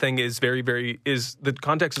 10-year thing is the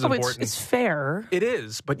context is important. It's fair. It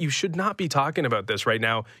is, but you should not be talking about this right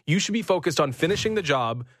now. You should be focused on finishing the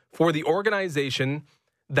job for the organization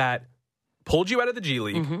that pulled you out of the G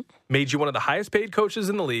League, made you one of the highest paid coaches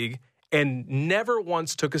in the league, and never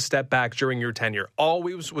once took a step back during your tenure.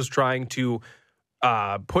 Always was trying to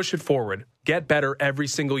push it forward, get better every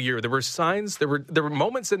single year. There were signs, there were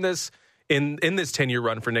moments in this 10-year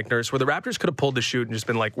run for Nick Nurse where the Raptors could have pulled the chute and just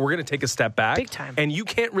been like, we're going to take a step back. Big time. And you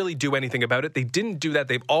can't really do anything about it. They didn't do that.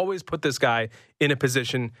 They've always put this guy in a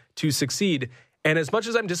position to succeed. And as much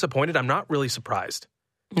as I'm disappointed, I'm not really surprised.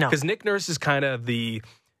 No. Because Nick Nurse is kind of the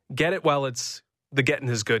get it while it's the getting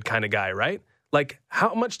is good kind of guy, right? Like,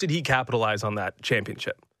 how much did he capitalize on that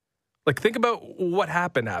championship? Like, think about what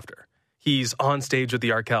happened after. He's on stage with the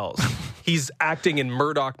Arkells. He's acting in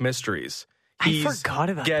Murdoch Mysteries. He's I forgot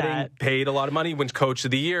about getting paid a lot of money, wins Coach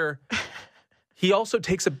of the Year. He also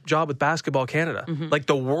takes a job with Basketball Canada. Like,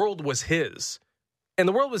 the world was his. And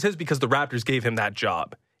the world was his because the Raptors gave him that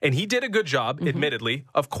job. And he did a good job, admittedly.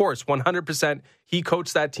 Of course, 100%. He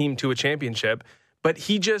coached that team to a championship. But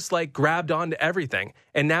he just, like, grabbed onto everything.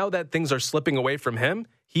 And now that things are slipping away from him,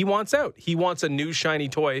 he wants out. He wants a new shiny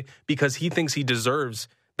toy because he thinks he deserves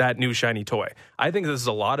that new shiny toy. I think this is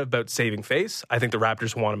a lot about saving face. I think the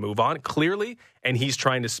Raptors want to move on, clearly, and he's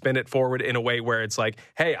trying to spin it forward in a way where it's like,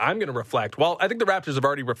 hey, I'm going to reflect. Well, I think the Raptors have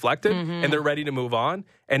already reflected, and they're ready to move on.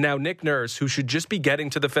 And now Nick Nurse, who should just be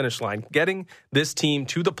getting to the finish line, getting this team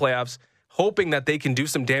to the playoffs, hoping that they can do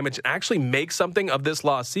some damage and actually make something of this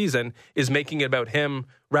lost season, is making it about him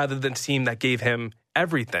rather than the team that gave him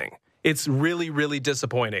everything. It's really, really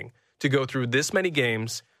disappointing to go through this many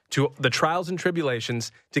games, to the trials and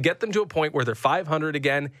tribulations, to get them to a point where they're 500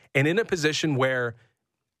 again and in a position where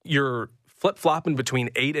you're flip-flopping between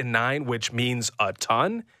 8 and 9, which means a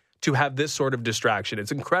ton, to have this sort of distraction.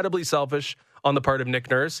 It's incredibly selfish on the part of Nick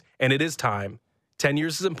Nurse, and it is time. 10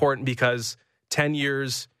 years is important because 10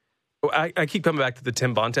 years... I keep coming back to the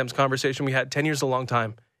Tim Bontemps conversation we had. 10 years is a long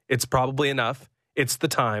time. It's probably enough. It's the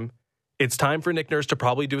time. It's time for Nick Nurse to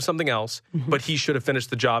probably do something else, but he should have finished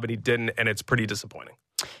the job, and he didn't, and it's pretty disappointing.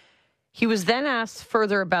 He was then asked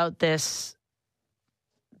further about this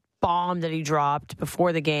bomb that he dropped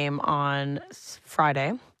before the game on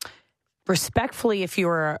Friday. Respectfully, if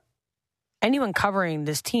you're anyone covering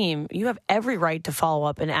this team, you have every right to follow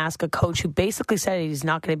up and ask a coach who basically said he's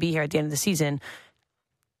not going to be here at the end of the season.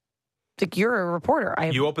 Like, you're a reporter.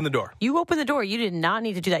 You open the door. You open the door. You did not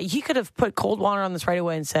need to do that. He could have put cold water on this right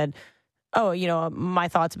away and said, oh, my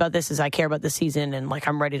thoughts about this is I care about the season and, like,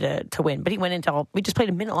 I'm ready to win. But he went into we just played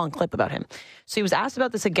a minute-long clip about him. So he was asked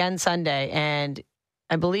about this again Sunday, and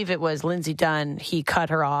I believe it was Lindsay Dunn. He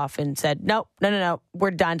cut her off and said, no,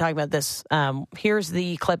 we're done talking about this. Here's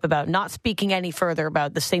the clip about not speaking any further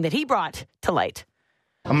about this thing that he brought to light.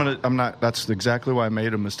 That's exactly why I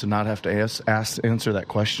made him, is to not have to answer that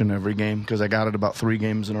question every game, because I got it about 3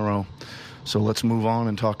 games in a row. So let's move on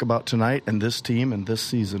and talk about tonight and this team and this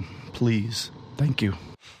season. Please. Thank you.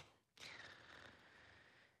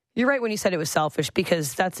 You're right when you said it was selfish,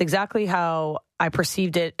 because that's exactly how I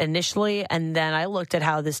perceived it initially. And then I looked at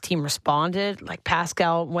how this team responded. Like,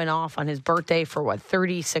 Pascal went off on his birthday for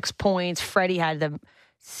 36 points. Freddie had the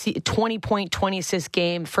 20-point, 20-assist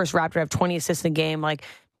game. First Raptor to have 20 assists in a game. Like,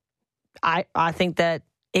 I think that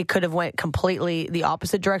it could have went completely the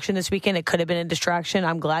opposite direction this weekend. It could have been a distraction.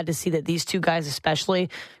 I'm glad to see that these two guys especially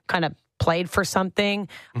kind of played for something.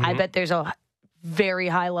 I bet there's a very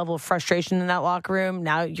high level of frustration in that locker room.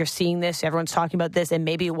 Now you're seeing this. Everyone's talking about this, and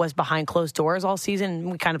maybe it was behind closed doors all season.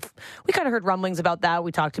 We kind of heard rumblings about that.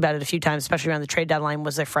 We talked about it a few times, especially around the trade deadline.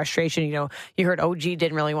 Was there frustration? You heard OG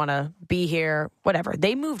didn't really want to be here. Whatever.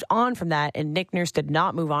 They moved on from that, and Nick Nurse did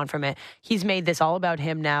not move on from it. He's made this all about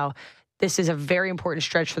him now. This is a very important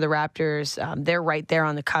stretch for the Raptors. They're right there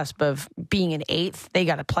on the cusp of being an 8th. They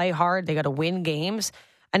got to play hard. They got to win games.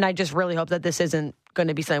 And I just really hope that this isn't going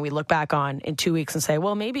to be something we look back on in 2 weeks and say,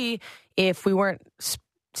 well, maybe if we weren't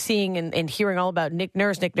seeing and hearing all about Nick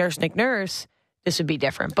Nurse, this would be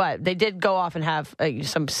different. But they did go off and have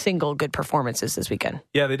some single good performances this weekend.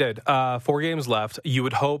 Yeah, they did. 4 games left. You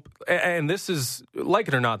would hope, and this is, like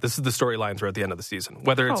it or not, this is the storyline throughout the end of the season.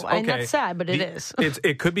 Whether it's and that's sad, but it is.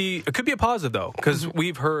 It could be a positive though, because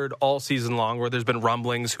we've heard all season long where there's been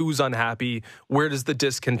rumblings. Who's unhappy? Where does the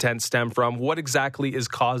discontent stem from? What exactly is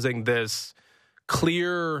causing this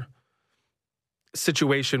clear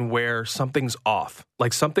situation where something's off?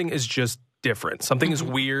 Like something is just different. Something is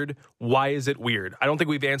weird. Why is it weird? I don't think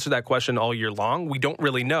we've answered that question all year long. We don't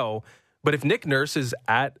really know. But if Nick Nurse is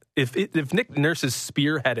if Nick Nurse is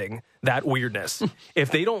spearheading that weirdness,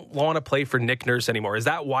 if they don't want to play for Nick Nurse anymore, is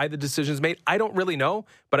that why the decision's made? I don't really know,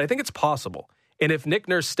 but I think it's possible. And if Nick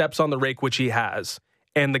Nurse steps on the rake, which he has,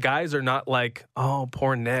 and the guys are not like, oh,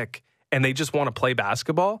 poor Nick, and they just want to play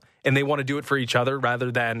basketball and they want to do it for each other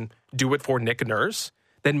rather than do it for Nick Nurse,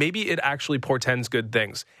 then maybe it actually portends good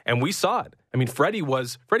things. And we saw it. I mean, Freddie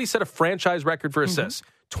set a franchise record for assists.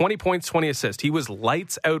 20 points, 20 assists. He was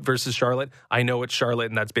lights out versus Charlotte. I know it's Charlotte,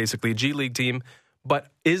 and that's basically a G League team. But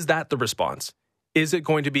is that the response? Is it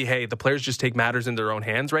going to be, hey, the players just take matters in their own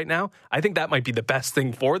hands right now? I think that might be the best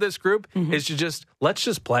thing for this group, is to let's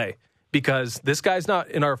just play. Because this guy's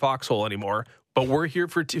not in our foxhole anymore, but we're here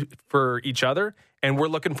for each other, and we're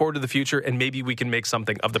looking forward to the future, and maybe we can make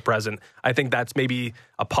something of the present. I think that's maybe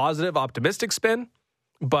a positive, optimistic spin,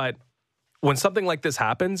 but when something like this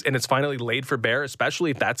happens and it's finally laid for bear,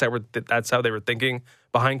 especially if that's how they were thinking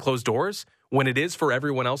behind closed doors, when it is for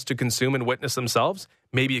everyone else to consume and witness themselves,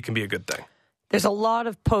 maybe it can be a good thing. There's a lot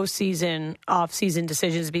of postseason, off-season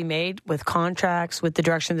decisions to be made with contracts, with the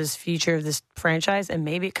direction of this future of this franchise, and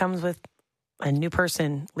maybe it comes with a new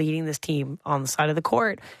person leading this team on the side of the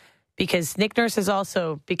court, because Nick Nurse has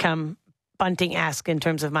also become Bunting-esque in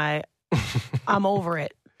terms of my I'm over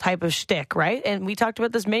it type of shtick, right? And we talked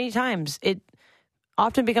about this many times. It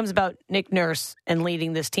often becomes about Nick Nurse and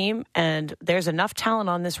leading this team, and there's enough talent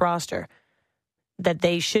on this roster that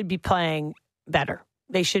they should be playing better.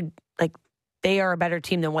 They are a better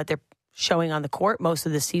team than what they're showing on the court most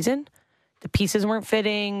of the season. The pieces weren't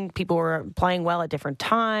fitting. People were playing well at different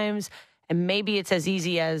times. And maybe it's as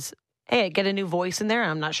easy as, hey, get a new voice in there.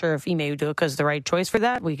 I'm not sure if Ime Udoka is the right choice for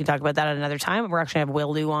that. We can talk about that at another time. We're actually going to have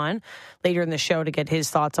Will Liu on later in the show to get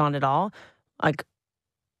his thoughts on it all. Like,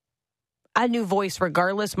 a new voice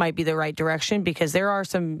regardless might be the right direction, because there are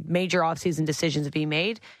some major offseason decisions to be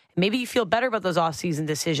made. Maybe you feel better about those offseason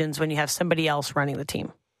decisions when you have somebody else running the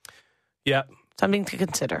team. Yeah. Something to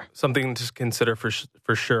consider. Something to consider for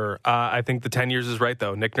sure. I think the 10 years is right,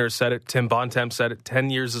 though. Nick Nurse said it. Tim Bontemps said it. 10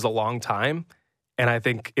 years is a long time, and I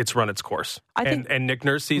think it's run its course. And Nick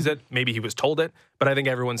Nurse sees it. Maybe he was told it, but I think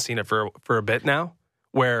everyone's seen it for a bit now,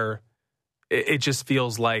 where it just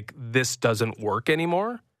feels like this doesn't work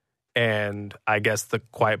anymore. And I guess the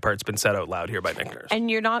quiet part's been said out loud here by Nick Nurse. And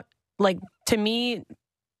you're not, to me,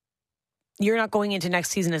 you're not going into next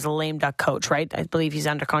season as a lame duck coach, right? I believe he's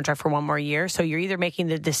under contract for one more year. So you're either making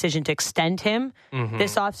the decision to extend him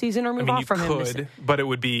this offseason or move off from him. But it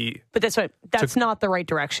would be... But that's not the right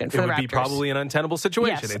direction for the Raptors. It would be probably an untenable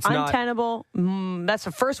situation. Yes, it's untenable. That's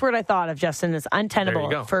the first word I thought of, Justin, is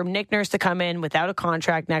untenable for Nick Nurse to come in without a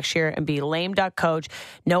contract next year and be lame duck coach.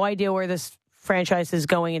 No idea where this franchise is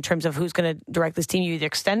going in terms of who's going to direct this team. You either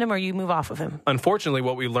extend him or you move off of him. Unfortunately,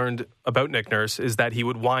 what we learned about Nick Nurse is that he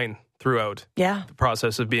would whine throughout the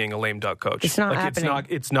process of being a lame duck coach. It's not happening.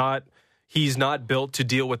 He's not built to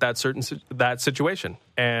deal with that situation.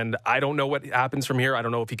 And I don't know what happens from here. I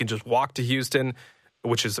don't know if he can just walk to Houston,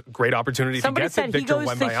 which is a great opportunity Somebody to get said Victor he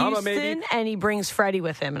goes Wembanyama, to Houston maybe. And he brings Freddie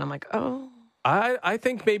with him. And I'm like, oh. I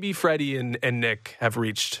think maybe Freddie and Nick have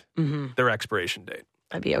reached their expiration date.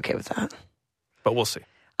 I'd be okay with that. But we'll see.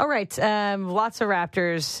 All right. Lots of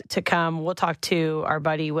Raptors to come. We'll talk to our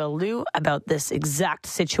buddy Will Liu about this exact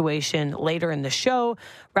situation later in the show.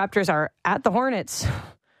 Raptors are at the Hornets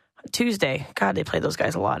Tuesday. God, they play those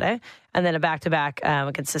guys a lot, eh? And then a back-to-back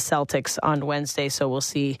against the Celtics on Wednesday. So we'll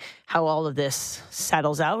see how all of this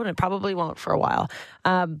settles out, and it probably won't for a while.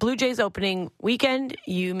 Blue Jays opening weekend.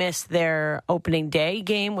 You missed their opening day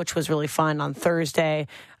game, which was really fun on Thursday.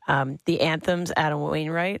 The anthems, Adam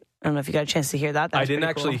Wainwright. I don't know if you got a chance to hear that. I didn't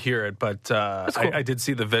actually hear it, but cool. I did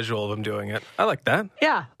see the visual of him doing it. I like that.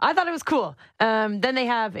 Yeah, I thought it was cool. Then they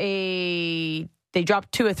have they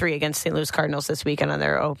dropped 2 of 3 against St. Louis Cardinals this weekend on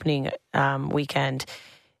their opening weekend.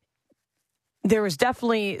 There was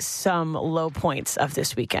definitely some low points of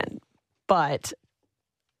this weekend, but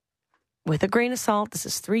with a grain of salt, this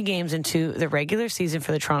is 3 games into the regular season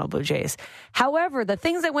for the Toronto Blue Jays. However, the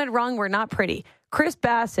things that went wrong were not pretty. Chris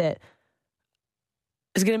Bassett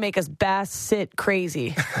is going to make us Bassett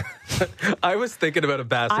crazy. I was thinking about a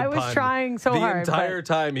Bassett pun. I was trying so hard. The entire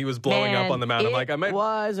time he was blowing up on the mound. I'm like, it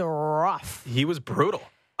was rough. He was brutal.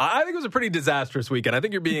 I think it was a pretty disastrous weekend. I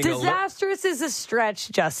think you're being disastrous is a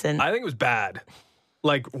stretch, Justin. I think it was bad.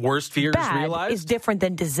 Like worst fears realized is different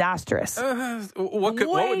than disastrous. What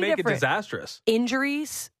would make it disastrous?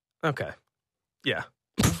 Injuries. Okay. Yeah.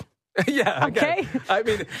 Yeah. Okay. I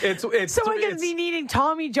mean, it's someone going to be needing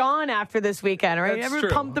Tommy John after this weekend, right? Everyone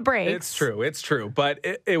pump the brakes. It's true. But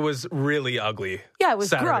it was really ugly. Yeah, it was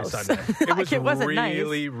Saturday, gross. Sunday. It wasn't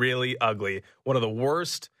really, really ugly. One of the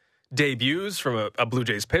worst debuts from a Blue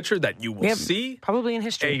Jays pitcher that you will see. Probably in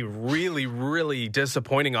history. A really, really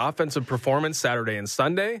disappointing offensive performance Saturday and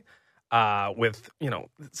Sunday with,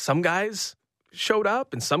 some guys showed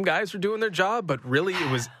up and some guys were doing their job, but really it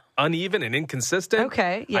was uneven and inconsistent.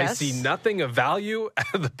 Okay, yes. I see nothing of value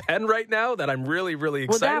out of the pen right now that I'm really, really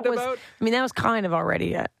excited about. I mean, that was kind of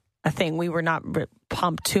already a thing. We were not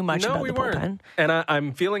pumped too much about the bullpen. And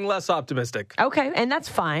I'm feeling less optimistic. Okay, and that's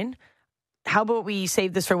fine. How about we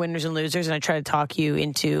save this for winners and losers, and I try to talk you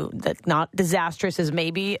into that not disastrous is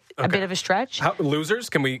maybe a bit of a stretch. Losers?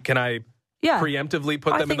 Can I preemptively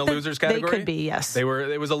put them in the losers category? They could be, yes. It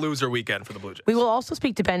was a loser weekend for the Blue Jays. We will also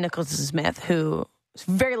speak to Ben Nicholson-Smith, who is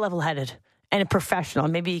very level-headed and a professional.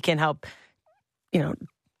 Maybe he can help,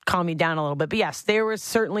 calm me down a little bit. But yes, there were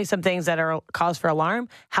certainly some things that are cause for alarm.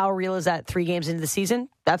 How real is that 3 games into the season?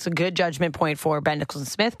 That's a good judgment point for Ben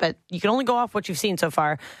Nicholson-Smith, but you can only go off what you've seen so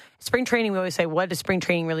far. Spring training, we always say, what does spring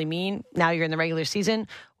training really mean? Now you're in the regular season.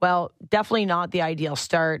 Well, definitely not the ideal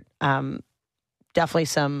start. Definitely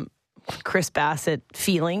some Chris Bassett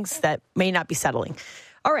feelings that may not be settling.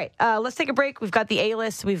 All right, let's take a break. We've got the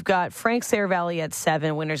A-list. We've got Frank Saravalli at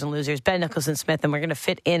 7, winners and losers, Ben Nicholson-Smith, and we're going to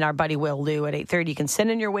fit in our buddy Will Liu at 8:30. You can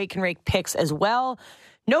send in your Wake and Rake picks as well.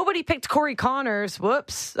 Nobody picked Corey Connors.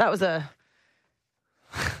 Whoops, that was a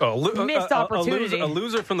missed opportunity. A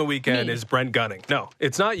loser from the weekend is Brent Gunning. No,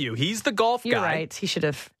 it's not you. He's the golf guy. You're right. He should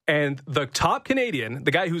have. And the top Canadian,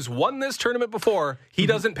 the guy who's won this tournament before, he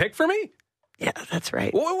doesn't pick for me? Yeah, that's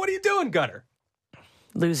right. What are you doing, Gunner?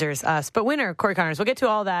 Losers, us. But winner, Corey Connors. We'll get to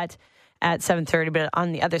all that at 7:30. But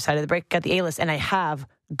on the other side of the break, got the A-list, and I have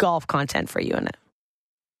golf content for you in it.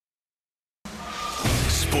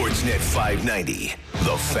 Sportsnet 590,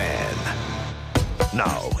 The Fan.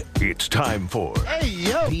 Now it's time for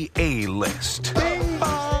the A-list. Bing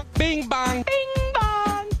bong, bing bong, bing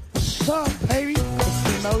bong. What's up, baby?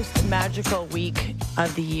 It's the most magical week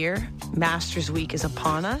of the year. Masters Week is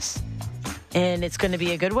upon us, and it's going to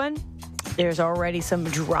be a good one. There's already some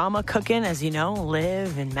drama cooking, as you know,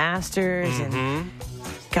 Liv and Masters. And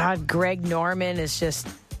God, Greg Norman has just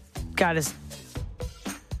got his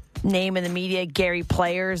name in the media. Gary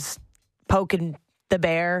Players poking the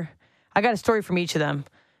bear. I got a story from each of them.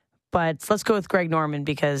 But let's go with Greg Norman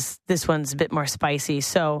because this one's a bit more spicy.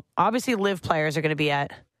 So obviously Liv players are going to be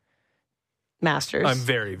at Masters. I'm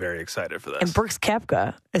very, very excited for this. And Brooks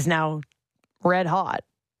Koepka is now red hot.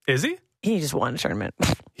 Is he? He just won a tournament.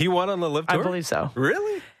 He won on the Liv Tour? I believe so.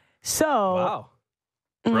 Really? So. Wow.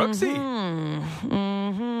 Brooksy.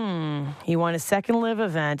 He won his second Liv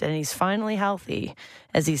event, and he's finally healthy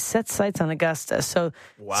as he sets sights on Augusta. So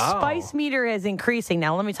Spice meter is increasing.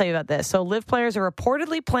 Now, let me tell you about this. So Liv players are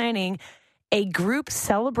reportedly planning a group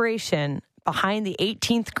celebration behind the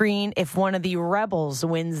 18th green if one of the Rebels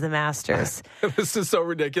wins the Masters. This is so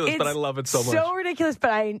ridiculous, but I love it so much. So ridiculous, but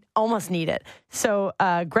I almost need it. So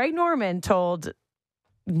Greg Norman told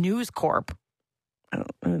News Corp, I don't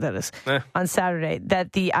know who that is, on Saturday,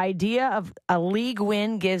 that the idea of a league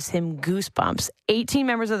win gives him goosebumps. 18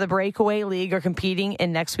 members of the Breakaway League are competing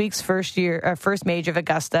in next week's first major of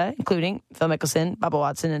Augusta, including Phil Mickelson, Bubba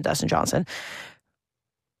Watson, and Dustin Johnson.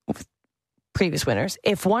 Previous winners.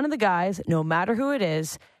 If one of the guys, no matter who it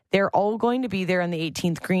is, they're all going to be there on the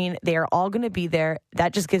 18th green. They are all going to be there.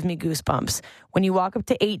 That just gives me goosebumps. When you walk up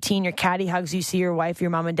to 18, your caddy hugs you, see your wife, your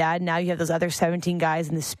mom and dad. Now you have those other 17 guys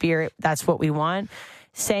in the spirit. That's what we want.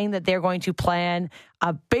 Saying that they're going to plan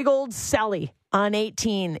a big old celly on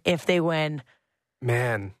 18 if they win.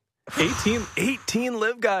 Man, 18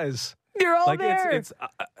 Liv guys. You're all there.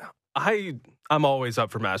 I'm always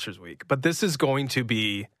up for Masters Week, but this is going to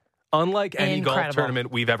be unlike any golf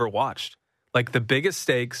tournament we've ever watched. Like the biggest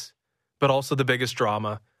stakes, but also the biggest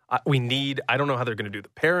drama. I don't know how they're going to do the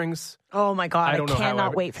pairings. Oh my God. I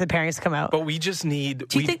cannot wait for the pairings to come out. But we just need.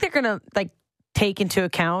 Do you think they're going to take into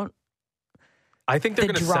account I think they're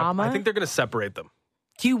going to drama? I think they're going to separate them.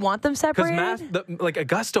 Do you want them separated? Because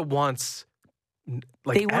Augusta wants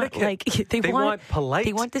etiquette. They want polite.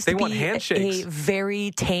 They want this they to want be handshakes. a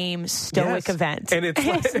very tame, stoic event. And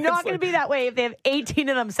it's not going to be that way if they have 18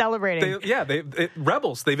 of them celebrating.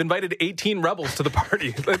 Rebels. They've invited 18 rebels to the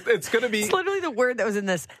party. It's going to be. It's literally the word that was in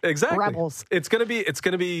this. Exactly. Rebels. It's going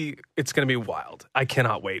to be wild. I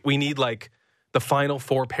cannot wait. We need the final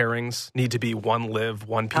 4 pairings need to be one LIV,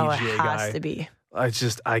 one PGA guy. It has to be.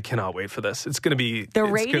 I cannot wait for this. It's going to be the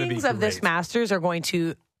ratings of this Masters are going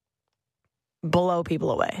to blow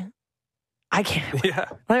people away. I can't. Yeah.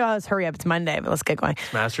 Let's hurry up. It's Monday, but let's get going.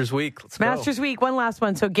 Masters week. Masters week. One last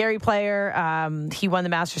one. So Gary Player, he won the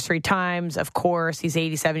Masters 3 times. Of course, he's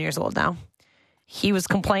 87 years old now. He was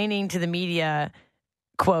complaining to the media,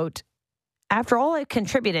 quote, "After all I've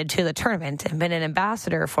contributed to the tournament and been an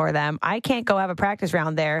ambassador for them, I can't go have a practice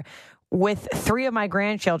round there with 3 of my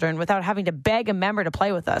grandchildren without having to beg a member to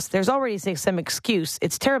play with us. There's already some excuse.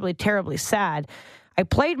 It's terribly, terribly sad. I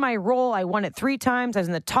played my role. I won it 3 times. I was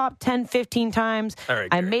in the top 10, 15 times. Right,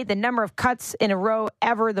 I made the number of cuts in a row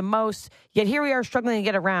ever the most. Yet here we are struggling to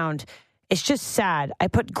get around. It's just sad. I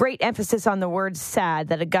put great emphasis on the word sad,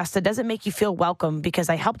 that Augusta doesn't make you feel welcome because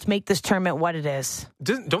I helped make this tournament what it is."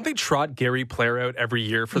 Don't they trot Gary Player out every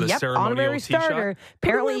year for the ceremonial honorary tee shot? starter.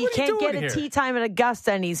 Apparently, he can't get a here? tee time at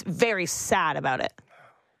Augusta, and he's very sad about it.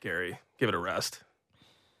 Gary, give it a rest.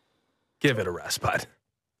 Give it a rest, bud.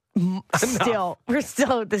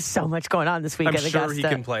 There's so much going on this week at Augusta. I'm sure he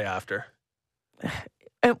can play after.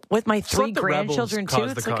 With my 3 grandchildren, too,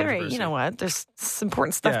 it's like, all right, you know what? There's some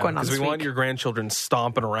important stuff going on this week. Because we want your grandchildren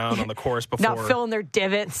stomping around on the course before. Not filling their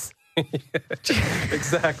divots.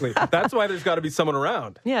 Exactly. That's why there's got to be someone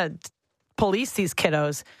around. Yeah. Police these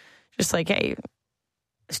kiddos. Just like, hey,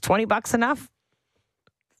 is $20 enough?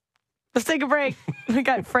 Let's take a break. We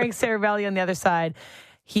got Frank Saravelli on the other side.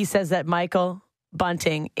 He says that Michael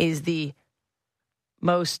Bunting is the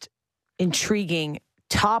most intriguing,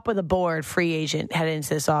 top of the board free agent headed into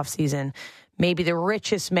this offseason. Maybe the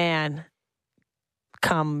richest man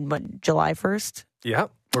come July 1st? Yeah,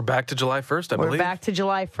 we're back to July 1st, I believe. We're back to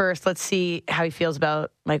July 1st. Let's see how he feels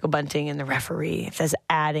about Michael Bunting and the referee, if that's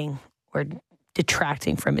adding or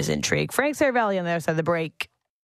detracting from his intrigue. Frank Saravelli on the other side of the break.